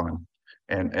having fun,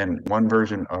 and one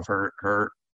version of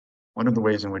one of the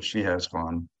ways in which she has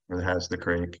fun or has the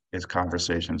crake is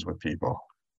conversations with people.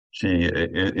 She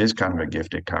is kind of a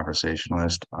gifted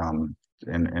conversationalist,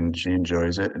 and she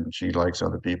enjoys it, and she likes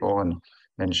other people,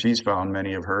 and she's found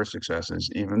many of her successes,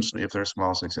 even if they're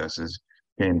small successes,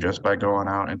 came just by going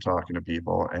out and talking to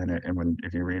people. And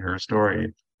if you read her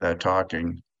story, that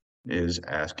talking is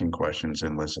asking questions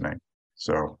and listening.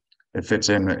 So it fits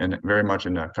in very much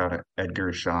in that kind of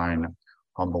Edgar Schein,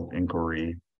 humble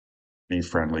inquiry, be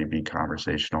friendly, be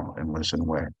conversational, and listen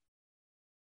way.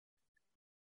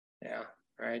 Yeah,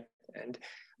 right. And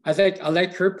I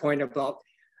like her point about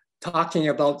talking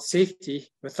about safety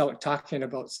without talking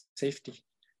about safety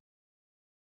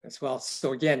as well.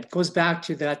 So again, it goes back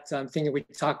to that thing that we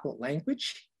talk about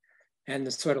language and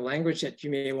the sort of language that you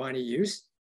may want to use.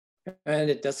 And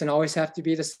it doesn't always have to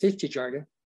be the safety jargon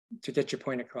to get your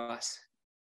point across.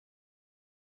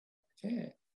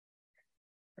 Okay.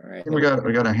 All right. We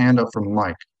got a hand up from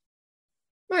Mike.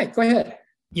 Mike, go ahead.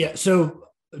 Yeah. So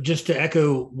just to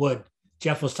echo what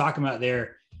Jeff was talking about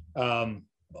there,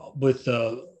 with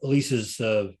Elisa's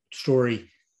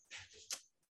story,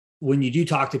 when you do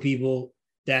talk to people,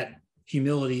 that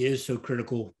humility is so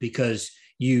critical, because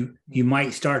you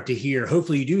might start to hear,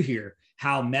 hopefully you do hear,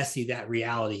 how messy that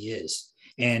reality is.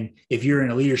 And if you're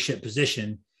in a leadership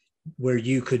position where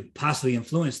you could possibly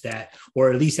influence that,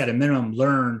 or at least at a minimum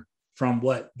learn from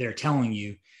what they're telling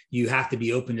you, you have to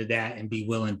be open to that and be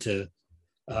willing to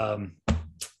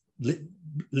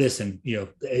listen, you know,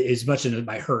 as much as it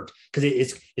might hurt,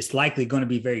 because it's likely going to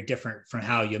be very different from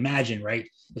how you imagine, right?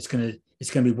 It's going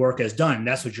to be work as done.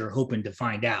 That's what you're hoping to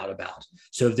find out about.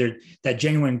 So if that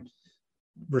genuine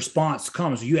response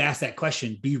comes, you ask that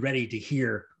question, be ready to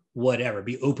hear whatever,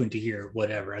 be open to hear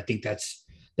whatever. I think that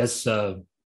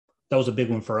was a big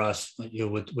one for us, you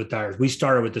know, with ours. We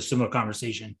started with a similar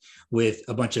conversation with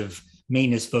a bunch of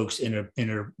maintenance folks in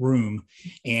a room,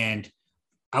 and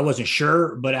I wasn't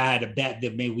sure, but I had a bet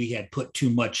that maybe we had put too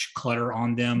much clutter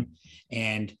on them.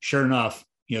 And sure enough,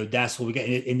 you know, that's what we got.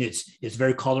 And it's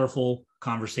very colorful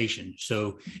conversation.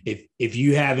 So if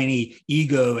you have any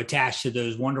ego attached to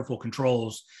those wonderful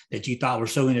controls that you thought were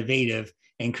so innovative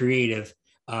and creative,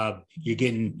 you're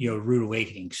getting, you know, rude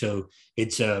awakening. So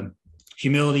it's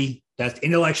humility, that's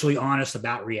intellectually honest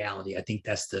about reality. I think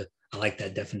I like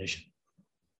that definition.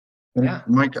 Yeah,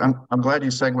 Mike, I'm glad you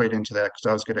segued into that, because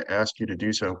I was going to ask you to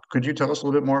do so. Could you tell us a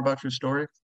little bit more about your story?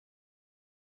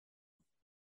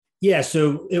 Yeah,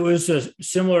 so it was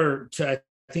similar to, I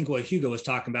think, what Hugo was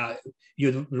talking about.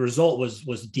 The result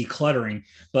was decluttering,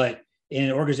 but in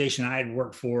an organization I had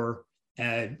worked for,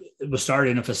 it was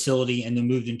started in a facility and then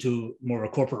moved into more of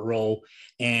a corporate role,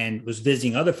 and was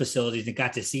visiting other facilities and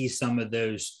got to see some of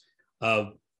those,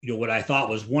 what I thought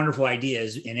was wonderful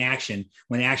ideas in action,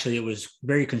 when actually it was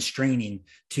very constraining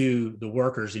to the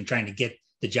workers in trying to get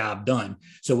the job done.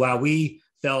 So while we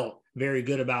felt very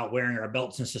good about wearing our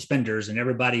belts and suspenders and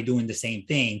everybody doing the same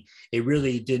thing, it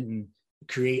really didn't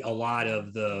create a lot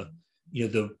of the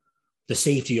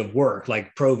safety of work,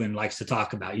 like Proven likes to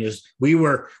talk about. We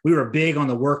were big on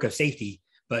the work of safety,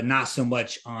 but not so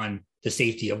much on the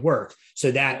safety of work.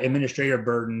 So that administrative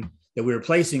burden that we were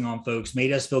placing on folks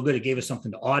made us feel good. It gave us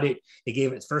something to audit. It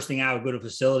gave us, first thing I would go to a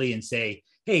facility and say,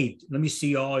 hey, let me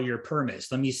see all your permits.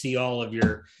 Let me see all of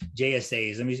your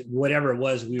JSAs. Let me, whatever it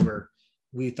was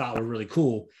we thought were really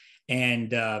cool.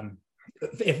 And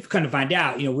if kind of find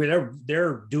out,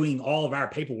 they're doing all of our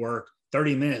paperwork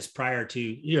 30 minutes prior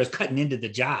to, cutting into the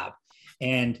job.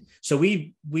 And so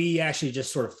we actually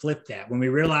just sort of flipped that. When we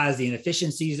realized the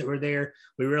inefficiencies that were there,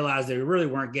 we realized that we really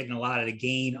weren't getting a lot of the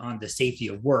gain on the safety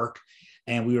of work.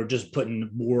 And we were just putting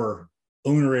more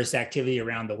onerous activity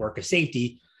around the work of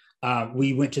safety.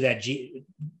 We went to that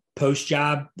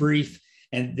post-job brief.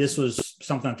 And this was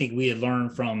something I think we had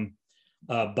learned from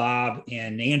Bob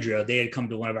and Andrea. They had come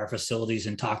to one of our facilities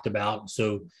and talked about.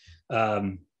 So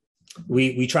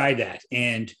we tried that,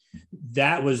 and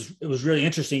it was really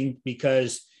interesting,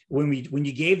 because when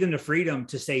you gave them the freedom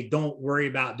to say, don't worry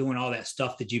about doing all that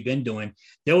stuff that you've been doing,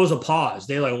 there was a pause.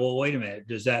 They're like, well, wait a minute,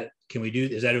 is that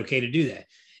okay to do that?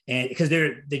 And because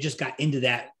they just got into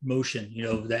that motion,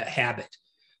 that habit.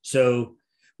 So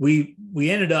we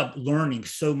ended up learning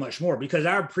so much more, because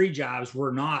our pre-jobs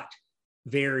were not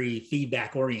very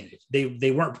feedback oriented.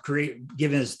 They weren't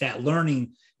giving us that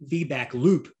learning feedback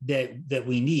loop that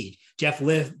we need. Jeff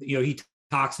Liff, he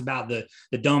talks about the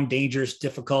dumb, dangerous,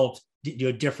 difficult,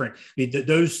 different.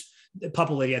 Those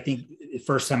Puppet Lady, I think the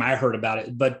first time I heard about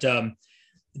it, but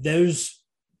those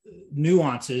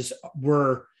nuances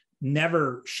were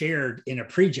never shared in a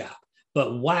pre-job.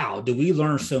 But wow, do we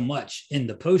learn so much in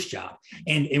the post-job?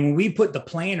 And when we put the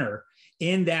planner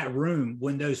in that room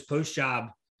when those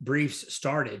post-job briefs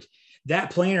started,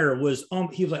 that planner was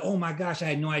he was like, oh my gosh, I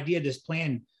had no idea this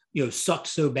plan sucked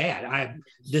so bad.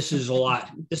 This is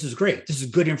great, this is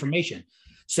good information.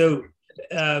 So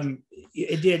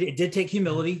it did take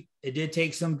humility, it did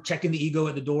take some checking the ego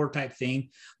at the door type thing,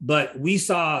 but we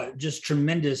saw just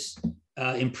tremendous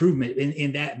improvement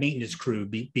in that maintenance crew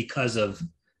because of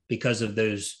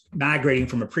those migrating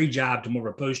from a pre-job to more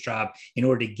of a post-job in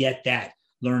order to get that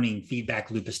learning feedback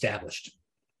loop established.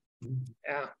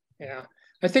 Yeah.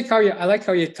 I like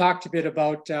how you talked a bit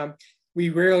about we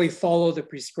rarely follow the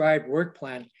prescribed work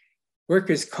plan.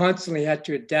 Workers constantly had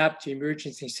to adapt to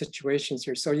emergency situations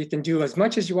here. So you can do as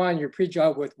much as you want in your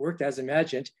pre-job with work as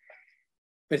imagined,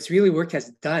 but it's really work as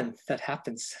done that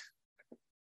happens.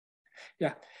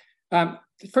 Yeah.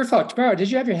 First of all, Tamara, did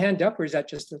you have your hand up, or is that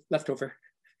just a leftover?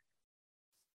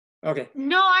 Okay.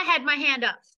 No, I had my hand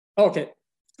up. Okay.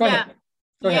 Go ahead.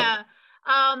 Go ahead.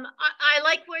 I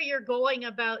like where you're going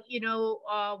about,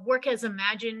 work as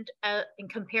imagined and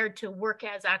compared to work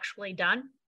as actually done.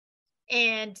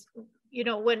 And,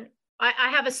 when I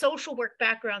have a social work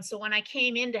background, so when I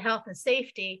came into health and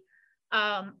safety,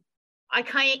 I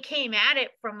kind of came at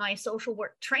it from my social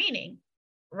work training,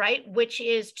 right? Which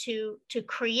is to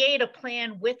create a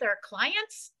plan with our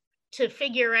clients to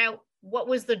figure out what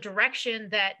was the direction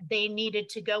that they needed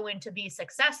to go in to be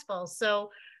successful. So,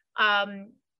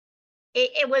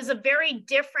 it was a very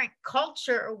different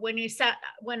culture when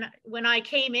I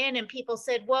came in and people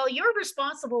said, well, you're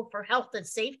responsible for health and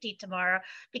safety, Tamara,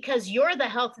 because you're the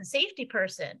health and safety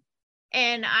person.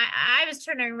 And I was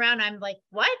turning around, I'm like,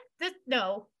 what?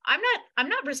 No, I'm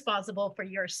not responsible for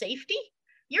your safety.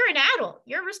 You're an adult.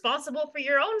 You're responsible for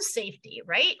your own safety,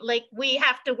 right? Like, we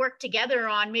have to work together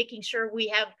on making sure we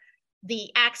have the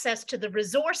access to the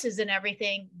resources and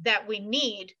everything that we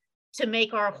need to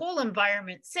make our whole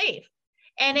environment safe.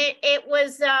 And it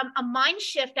was a mind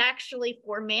shift actually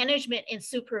for management and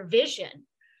supervision,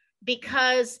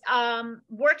 because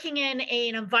working in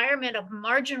an environment of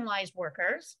marginalized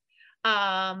workers,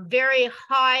 very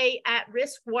high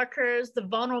at-risk workers, the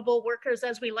vulnerable workers,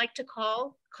 as we like to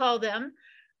call them,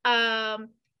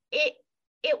 it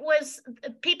was,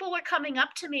 people were coming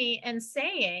up to me and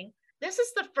saying, this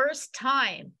is the first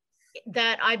time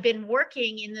that I've been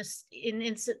working in this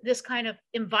kind of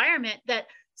environment that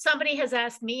somebody has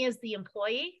asked me as the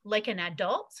employee, like an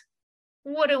adult,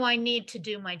 what do I need to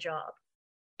do my job?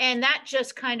 And that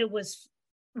just kind of was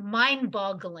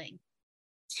mind-boggling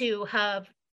to have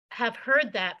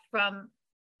heard that from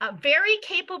very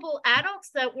capable adults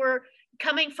that were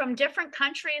coming from different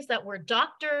countries, that were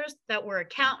doctors, that were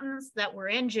accountants, that were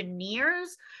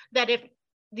engineers, that if,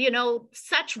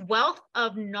 such wealth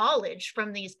of knowledge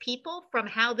from these people, from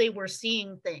how they were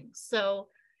seeing things. So,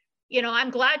 I'm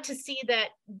glad to see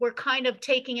that we're kind of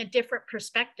taking a different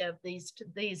perspective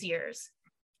these years.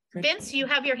 Vince, you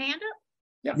have your hand up?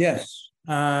 Yeah. Yes,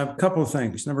 a couple of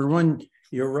things. Number one,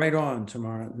 you're right on,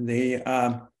 Tamara.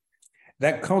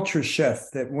 That culture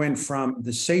shift that went from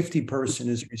the safety person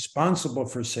is responsible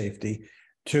for safety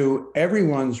to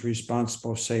everyone's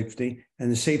responsible for safety, and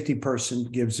the safety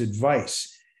person gives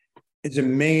advice. It's a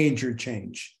major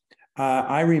change.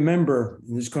 I remember,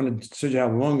 and this is going to tell you how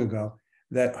long ago,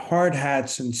 that hard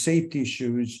hats and safety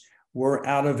shoes were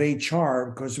out of HR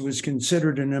because it was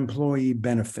considered an employee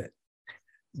benefit,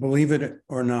 believe it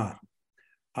or not.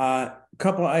 A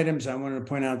couple of items I wanted to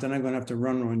point out, then I'm going to have to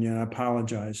run on you, and I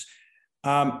apologize.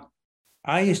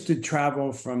 I used to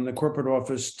travel from the corporate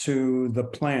office to the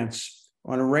plants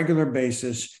on a regular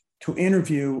basis to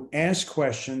interview, ask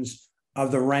questions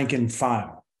of the rank and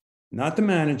file, not the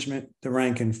management, the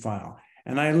rank and file.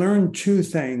 And I learned two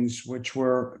things which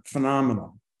were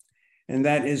phenomenal. And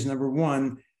that is, number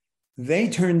one, they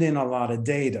turned in a lot of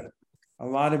data, a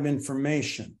lot of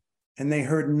information, and they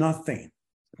heard nothing.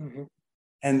 Mm-hmm.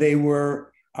 And they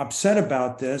were upset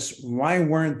about this. Why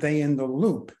weren't they in the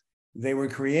loop? They were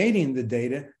creating the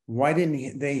data. Why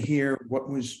didn't they hear what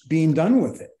was being done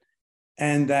with it?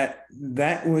 And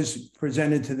that was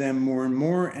presented to them more and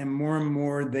more, and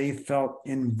more they felt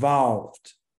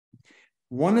involved.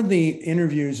 One of the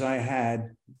interviews I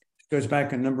had goes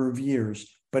back a number of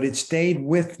years, but it stayed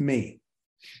with me.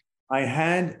 I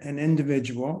had an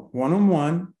individual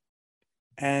one-on-one,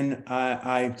 and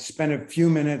I spent a few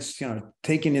minutes,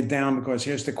 taking it down, because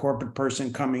here's the corporate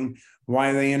person coming. Why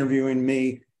are they interviewing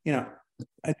me?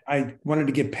 I wanted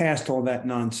to get past all that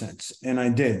nonsense, and I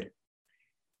did.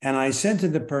 And I said to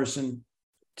the person,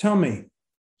 tell me,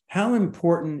 how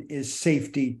important is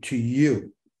safety to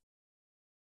you?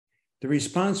 The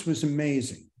response was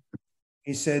amazing.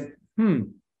 He said,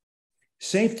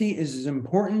 safety is as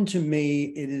important to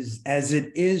me as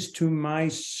it is to my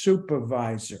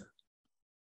supervisor.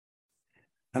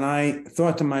 And I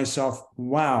thought to myself,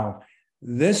 wow,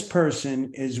 this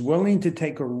person is willing to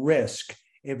take a risk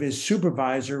if his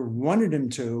supervisor wanted him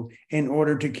to in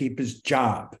order to keep his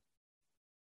job.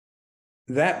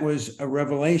 That was a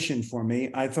revelation for me.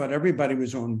 I thought everybody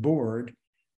was on board.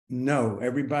 No,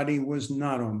 everybody was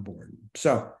not on board.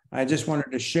 So I just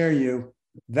wanted to share you.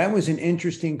 That was an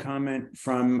interesting comment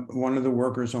from one of the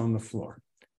workers on the floor.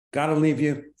 Got to leave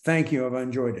you. Thank you. I've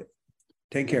enjoyed it.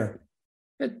 Take care.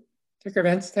 Good. Take care,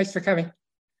 Vince. Thanks for coming.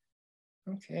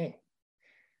 Okay.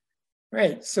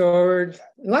 Right. So the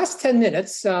last 10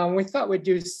 minutes, we thought we'd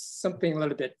do something a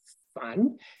little bit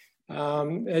fun.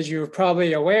 As you're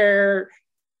probably aware,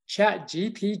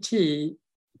 ChatGPT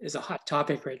is a hot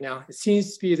topic right now. It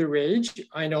seems to be the rage.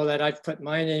 I know that I've put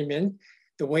my name in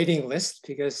the waiting list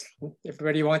because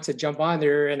everybody wants to jump on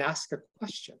there and ask a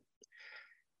question.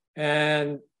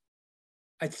 And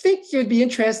I think it'd be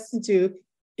interesting to,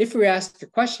 if we ask a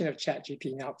question of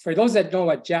ChatGPT. Now, for those that know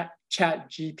what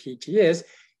ChatGPT is,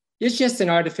 it's just an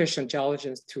artificial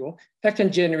intelligence tool that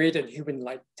can generate a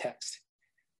human-like text.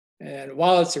 And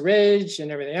while it's a rage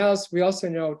and everything else, we also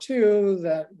know too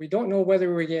that we don't know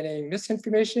whether we're getting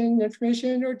misinformation,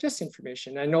 information, or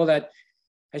disinformation. I know that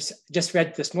I just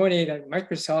read this morning that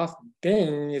Microsoft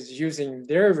Bing is using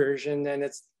their version, and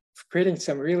it's creating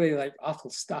some really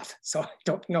awful stuff. So I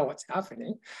don't know what's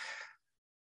happening.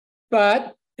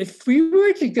 But if we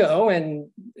were to go, and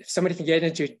if somebody can get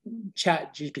into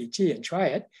ChatGPT and try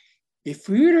it, if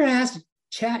we were to ask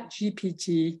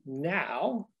ChatGPT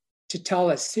now to tell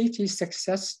a safety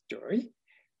success story,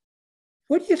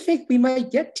 what do you think we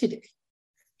might get today?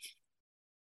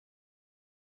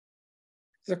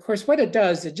 Because of course, what it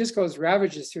does, it just goes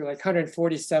ravages through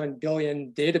 147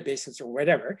 billion databases or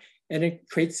whatever, and it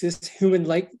creates this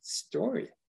human-like story.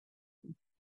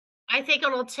 I think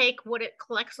it'll take what it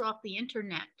collects off the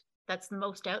internet that's the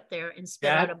most out there and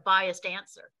spit out a biased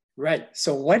answer. Right.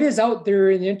 So what is out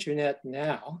there in the internet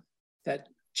now that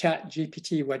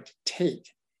ChatGPT would take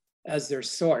as their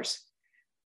source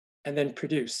and then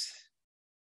produce?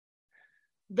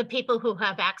 The people who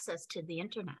have access to the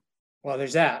internet. Well,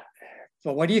 there's that.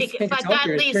 But what do you think? But that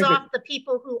leaves off the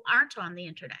people who aren't on the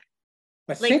internet.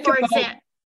 For example,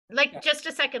 just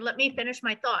a second, let me finish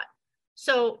my thought.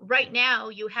 So right now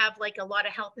you have a lot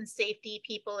of health and safety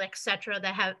people, et cetera,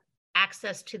 that have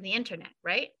access to the internet,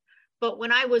 right? But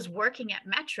when I was working at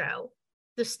Metro,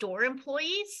 the store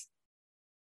employees,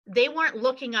 they weren't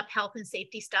looking up health and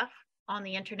safety stuff on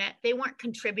the internet. They weren't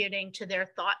contributing to their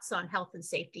thoughts on health and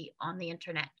safety on the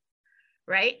internet,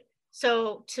 right?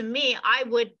 So to me, I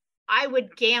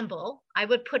would gamble, I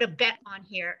would put a bet on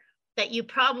here that you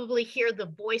probably hear the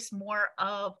voice more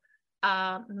of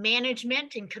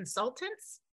management and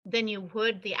consultants than you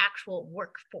would the actual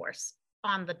workforce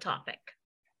on the topic.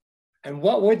 And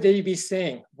what would they be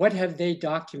saying? What have they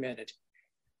documented?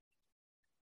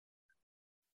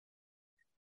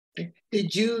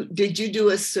 Did you do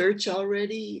a search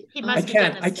already? I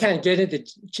can't get into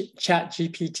Chat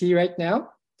GPT right now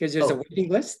because there's a waiting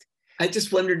list. I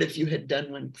just wondered if you had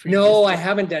done one previously. No, I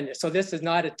haven't done it. So this is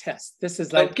not a test. This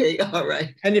is like, okay, all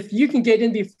right. And if you can get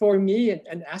in before me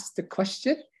and ask the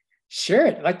question,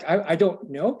 sure. Like, I don't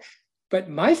know. But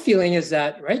my feeling is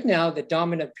that right now, the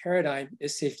dominant paradigm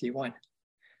is safety one.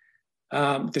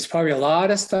 There's probably a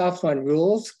lot of stuff on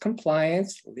rules,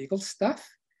 compliance, legal stuff,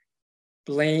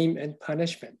 blame and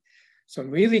punishment. So I'm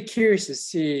really curious to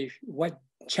see what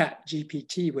Chat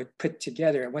GPT would put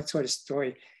together and what sort of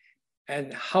story.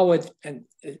 And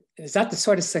is that the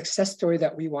sort of success story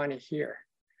that we want to hear?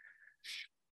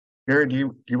 Gary,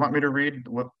 do you want me to read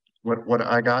what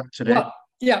I got today? Well,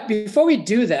 yeah, before we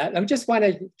do that, I'm just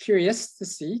curious to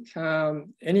see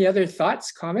any other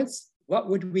thoughts, comments. What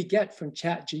would we get from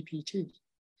Chat GPT?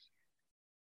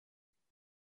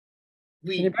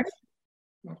 Anybody?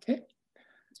 Okay.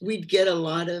 We'd get a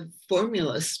lot of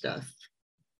formula stuff.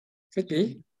 Could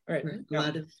be. Right. A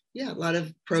lot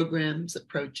of programs,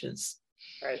 approaches.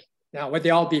 Right. Now, would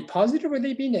they all be positive or would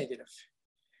they be negative?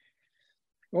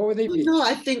 What would they be? No,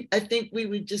 I think we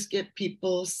would just get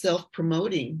people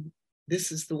self-promoting.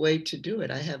 This is the way to do it.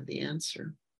 I have the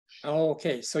answer. Oh,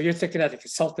 okay. So you're thinking of the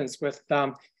consultants with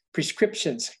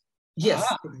prescriptions. Yes,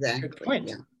 exactly. Good point.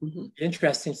 Yeah. Mm-hmm.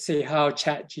 Interesting to see how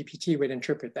Chat GPT would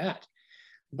interpret that.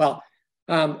 Well,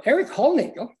 Eric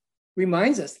Hollnagel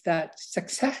reminds us that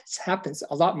success happens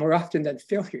a lot more often than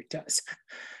failure does,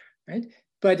 right?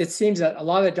 But it seems that a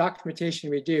lot of the documentation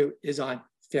we do is on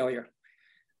failure.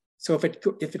 So if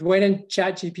it went in,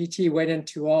 Chat GPT went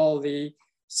into all the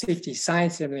safety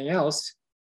science and everything else,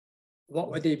 what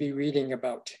would they be reading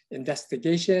about?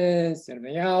 Investigations,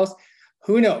 anything else?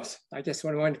 Who knows? I guess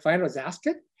what I wanted to find was ask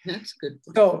it. That's good.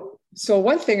 So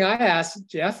one thing I asked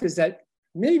Jeff is that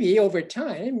maybe over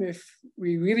time, if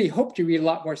we really hope to read a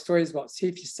lot more stories about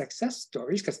safety success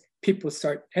stories, because people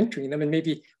start entering them, and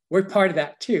maybe we're part of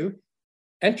that too,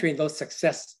 entering those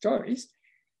success stories.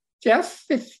 Jeff,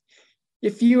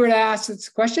 if you were to ask this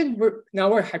question, we're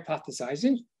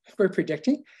hypothesizing, we're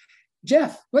predicting.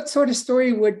 Jeff, what sort of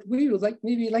story would we like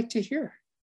to hear?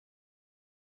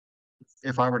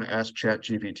 If I were to ask Chat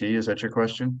GPT, is that your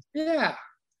question? Yeah.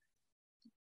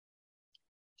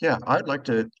 Yeah, I would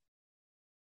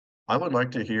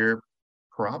like to hear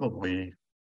probably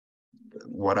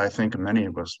what I think many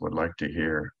of us would like to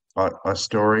hear, a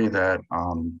story that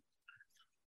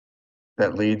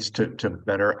that leads to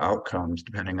better outcomes,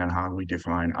 depending on how we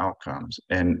define outcomes.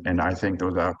 And I think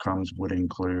those outcomes would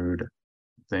include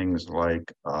things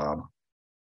like a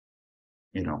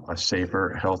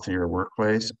safer, healthier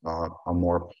workplace, a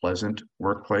more pleasant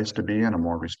workplace to be in, a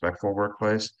more respectful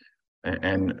workplace,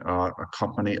 and a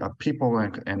company of people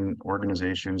and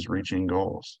organizations reaching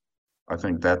goals. I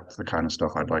think that's the kind of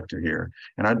stuff I'd like to hear.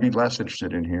 And I'd be less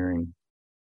interested in hearing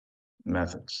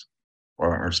methods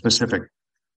or specific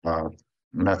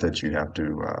methods you have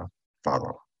to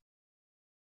follow.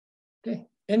 Okay,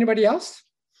 anybody else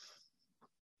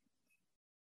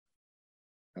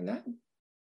on that?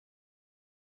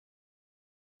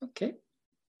 Okay.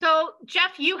 So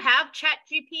Jeff, you have Chat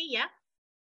GPT, yeah?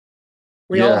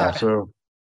 We all have it.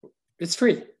 It's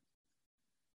free.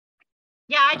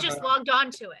 Yeah, I just logged on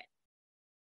to it.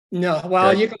 No,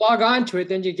 well, you can log on to it,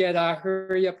 then you get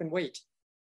hurry up and wait.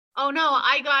 Oh no,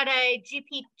 I got a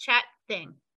GP chat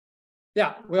thing.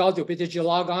 Yeah, we all do. But did you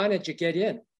log on? Did you get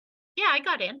in? Yeah, I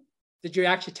got in. Did you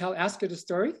actually ask it a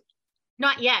story?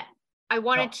 Not yet. I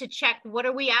wanted to check. What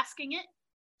are we asking it?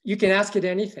 You can ask it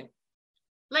anything.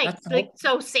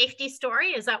 So safety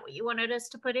story, is that what you wanted us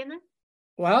to put in there?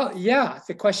 Well, yeah,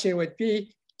 the question would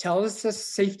be, tell us a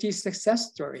safety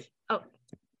success story. Oh.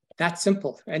 That's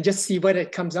simple. And just see what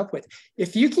it comes up with.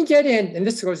 If you can get in, and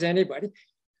this goes to anybody,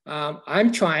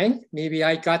 I'm trying, maybe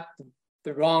I got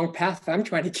the wrong path I'm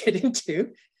trying to get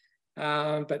into,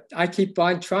 but I keep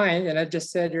on trying, and I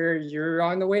just said, you're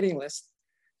on the waiting list.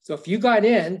 So if you got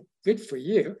in, good for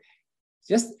you.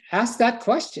 Just ask that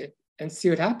question and see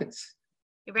what happens.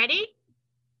 You ready?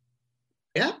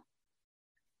 Yeah.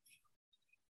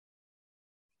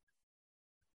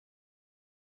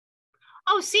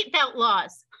 Oh, seatbelt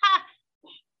laws. Ha!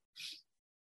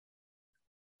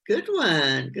 Good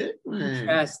one. Good one.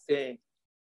 Interesting.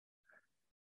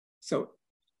 So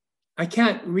I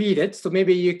can't read it, so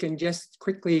maybe you can just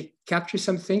quickly capture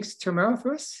some things tomorrow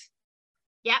for us.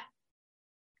 Yep.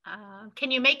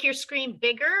 Can you make your screen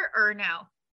bigger or no?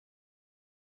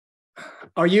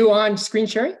 Are you on screen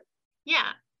sharing?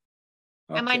 Yeah.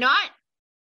 Am I Okay. not?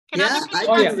 Can Yeah, other I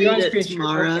people Oh yeah, can you're on read it, screen sharing.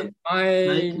 Tamara.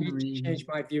 Okay. I can need to read change it.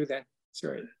 my view then.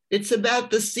 Sorry. It's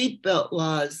about the seatbelt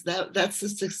laws. That's the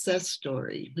success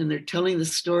story, and they're telling the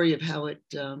story of how it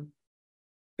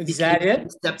Is that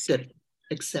became it?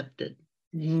 accepted.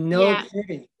 No Yeah.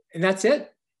 kidding. And that's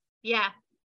it? Yeah.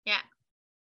 Yeah.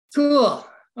 Cool.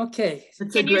 Okay.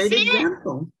 It's Can a you great see it?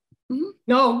 example.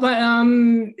 No, but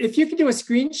if you could do a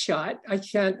screenshot, I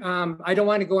can't. I don't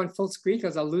want to go on full screen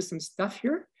because I'll lose some stuff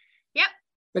here. Yep.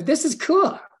 But this is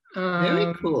cool.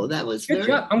 Very cool. That was Good very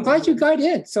job. I'm cool. glad you got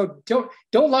in. So don't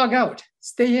log out.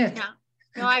 Stay in. Yeah.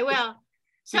 No, I will.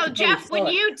 So You can Jeff, probably when spell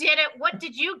it. you did it, what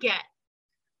did you get?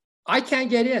 I can't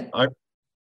get in.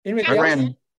 Anybody I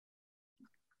else?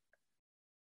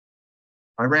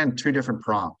 ran two different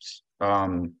prompts.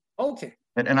 Okay.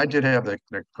 And I did have the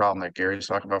problem that Gary's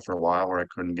talking about for a while where I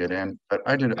couldn't get in, but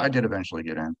I did eventually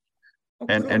get in. Oh,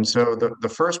 And cool. and so the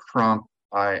first prompt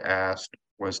I asked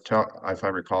was if I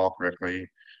recall correctly,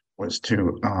 was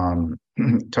to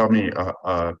tell me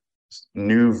a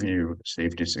new view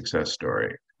safety success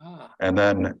story. Ah, And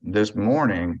then this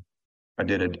morning I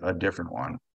did a different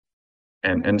one.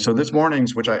 And so this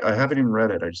morning's, which I haven't even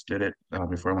read it, I just did it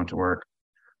before I went to work.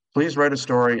 Please write a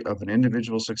story of an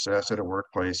individual success at a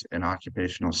workplace in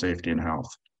occupational safety and health.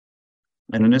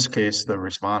 And in this case, the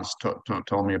response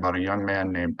told me about a young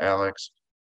man named Alex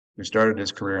who started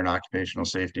his career in occupational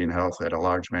safety and health at a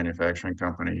large manufacturing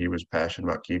company. He was passionate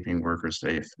about keeping workers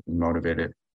safe and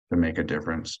motivated to make a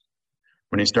difference.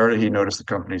 When he started, he noticed the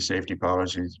company's safety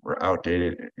policies were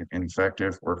outdated and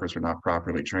ineffective. Workers were not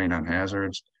properly trained on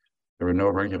hazards. There were no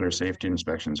regular safety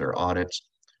inspections or audits.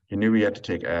 He knew he had to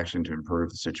take action to improve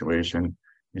the situation.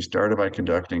 He started by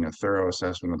conducting a thorough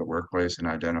assessment of the workplace and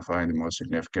identifying the most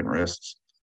significant risks.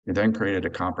 He then created a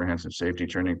comprehensive safety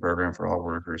training program for all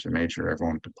workers and made sure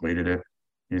everyone completed it.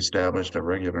 He established a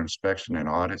regular inspection and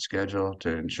audit schedule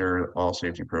to ensure all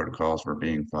safety protocols were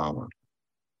being followed.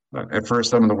 At first,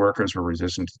 some of the workers were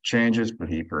resistant to changes, but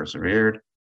he persevered.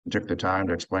 He took the time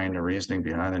to explain the reasoning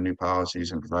behind the new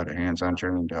policies and provided hands-on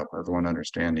training to help everyone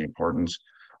understand the importance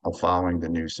of following the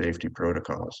new safety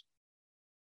protocols.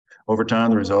 Over time,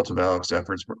 the results of Alex's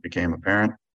efforts became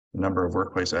apparent. The number of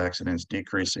workplace accidents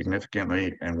decreased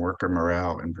significantly and worker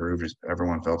morale improved as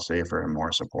everyone felt safer and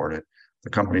more supported. The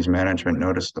company's management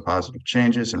noticed the positive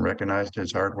changes and recognized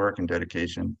his hard work and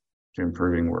dedication to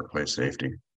improving workplace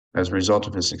safety. As a result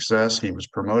of his success, he was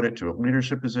promoted to a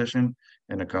leadership position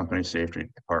in the company's safety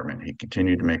department. He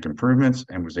continued to make improvements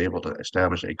and was able to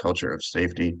establish a culture of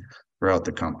safety throughout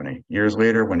the company. Years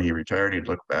later, when he retired, he'd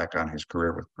look back on his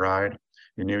career with pride.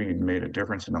 He knew he'd made a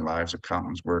difference in the lives of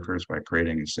countless workers by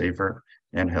creating a safer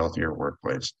and healthier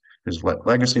workplace. His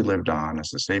legacy lived on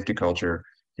as the safety culture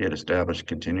he had established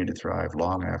continued to thrive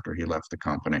long after he left the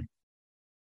company.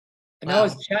 and that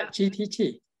was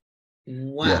ChatGPT.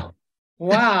 Wow. Yeah.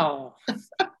 Wow.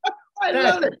 I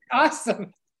love it. Awesome.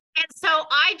 And so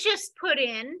I just put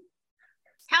in,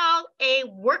 tell a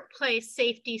workplace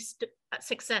safety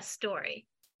success story.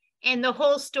 And the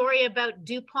whole story about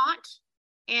DuPont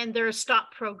and their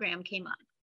stop program came up.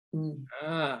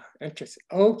 Ah, interesting.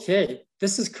 Okay,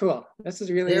 this is cool. This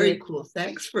is really Very cool.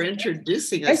 Thanks for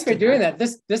introducing us. Thanks for to doing that.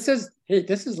 This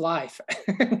is live.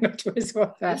 No choice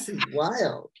about that. This is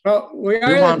wild. Well, we are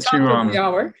We at want the top to, of the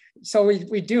hour, so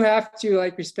we do have to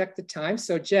respect the time.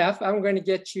 So Jeff, I'm going to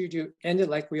get you to end it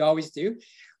like we always do.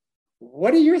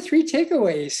 What are your 3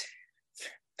 takeaways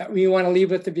that we want to leave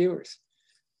with the viewers?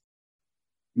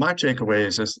 My takeaway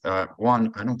is this: one,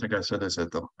 I don't think I said this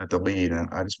at the lead, and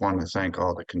I just wanted to thank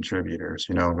all the contributors.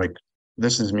 You know,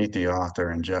 this is Meet the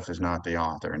Author, and Jeff is not the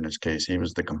author in this case; he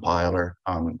was the compiler.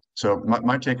 So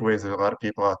my takeaway is there's a lot of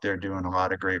people out there doing a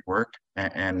lot of great work,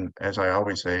 and as I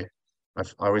always say, I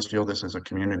always feel this is a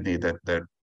community that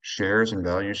shares and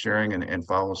values sharing and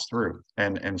follows through,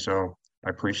 and so I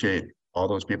appreciate all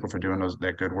those people for doing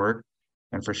that good work,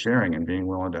 and for sharing and being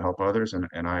willing to help others.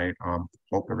 And I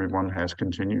hope everyone has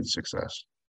continued success.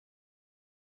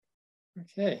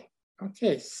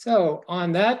 Okay. So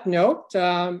on that note,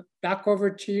 back over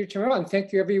to you, Tamara, and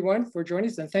thank you everyone for joining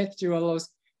us, and thank you to all those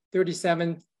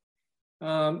 37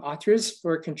 authors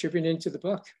for contributing to the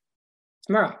book.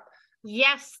 Tamara.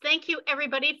 Yes, thank you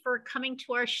everybody for coming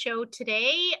to our show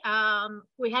today.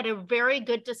 We had a very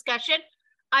good discussion.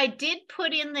 I did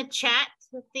put in the chat,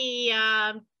 what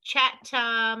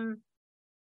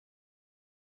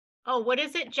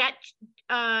is it?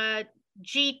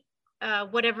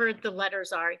 Whatever the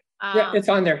letters are. Yeah, it's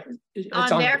on there.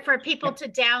 It's on there for people to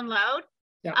download.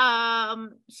 Yeah.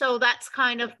 So that's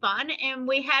kind of fun. And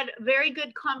we had very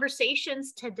good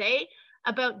conversations today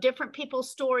about different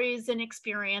people's stories and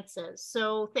experiences.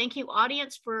 So thank you,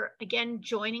 audience, for again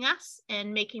joining us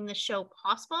and making the show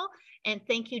possible. And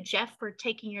thank you, Jeff, for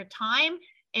taking your time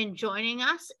and joining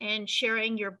us and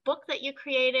sharing your book that you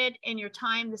created and your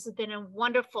time. This has been a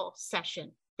wonderful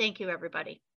session. Thank you,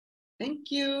 everybody.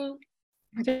 Thank you.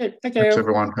 Okay, thank you. Thanks,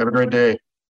 everyone. Have a great day.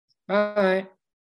 Bye.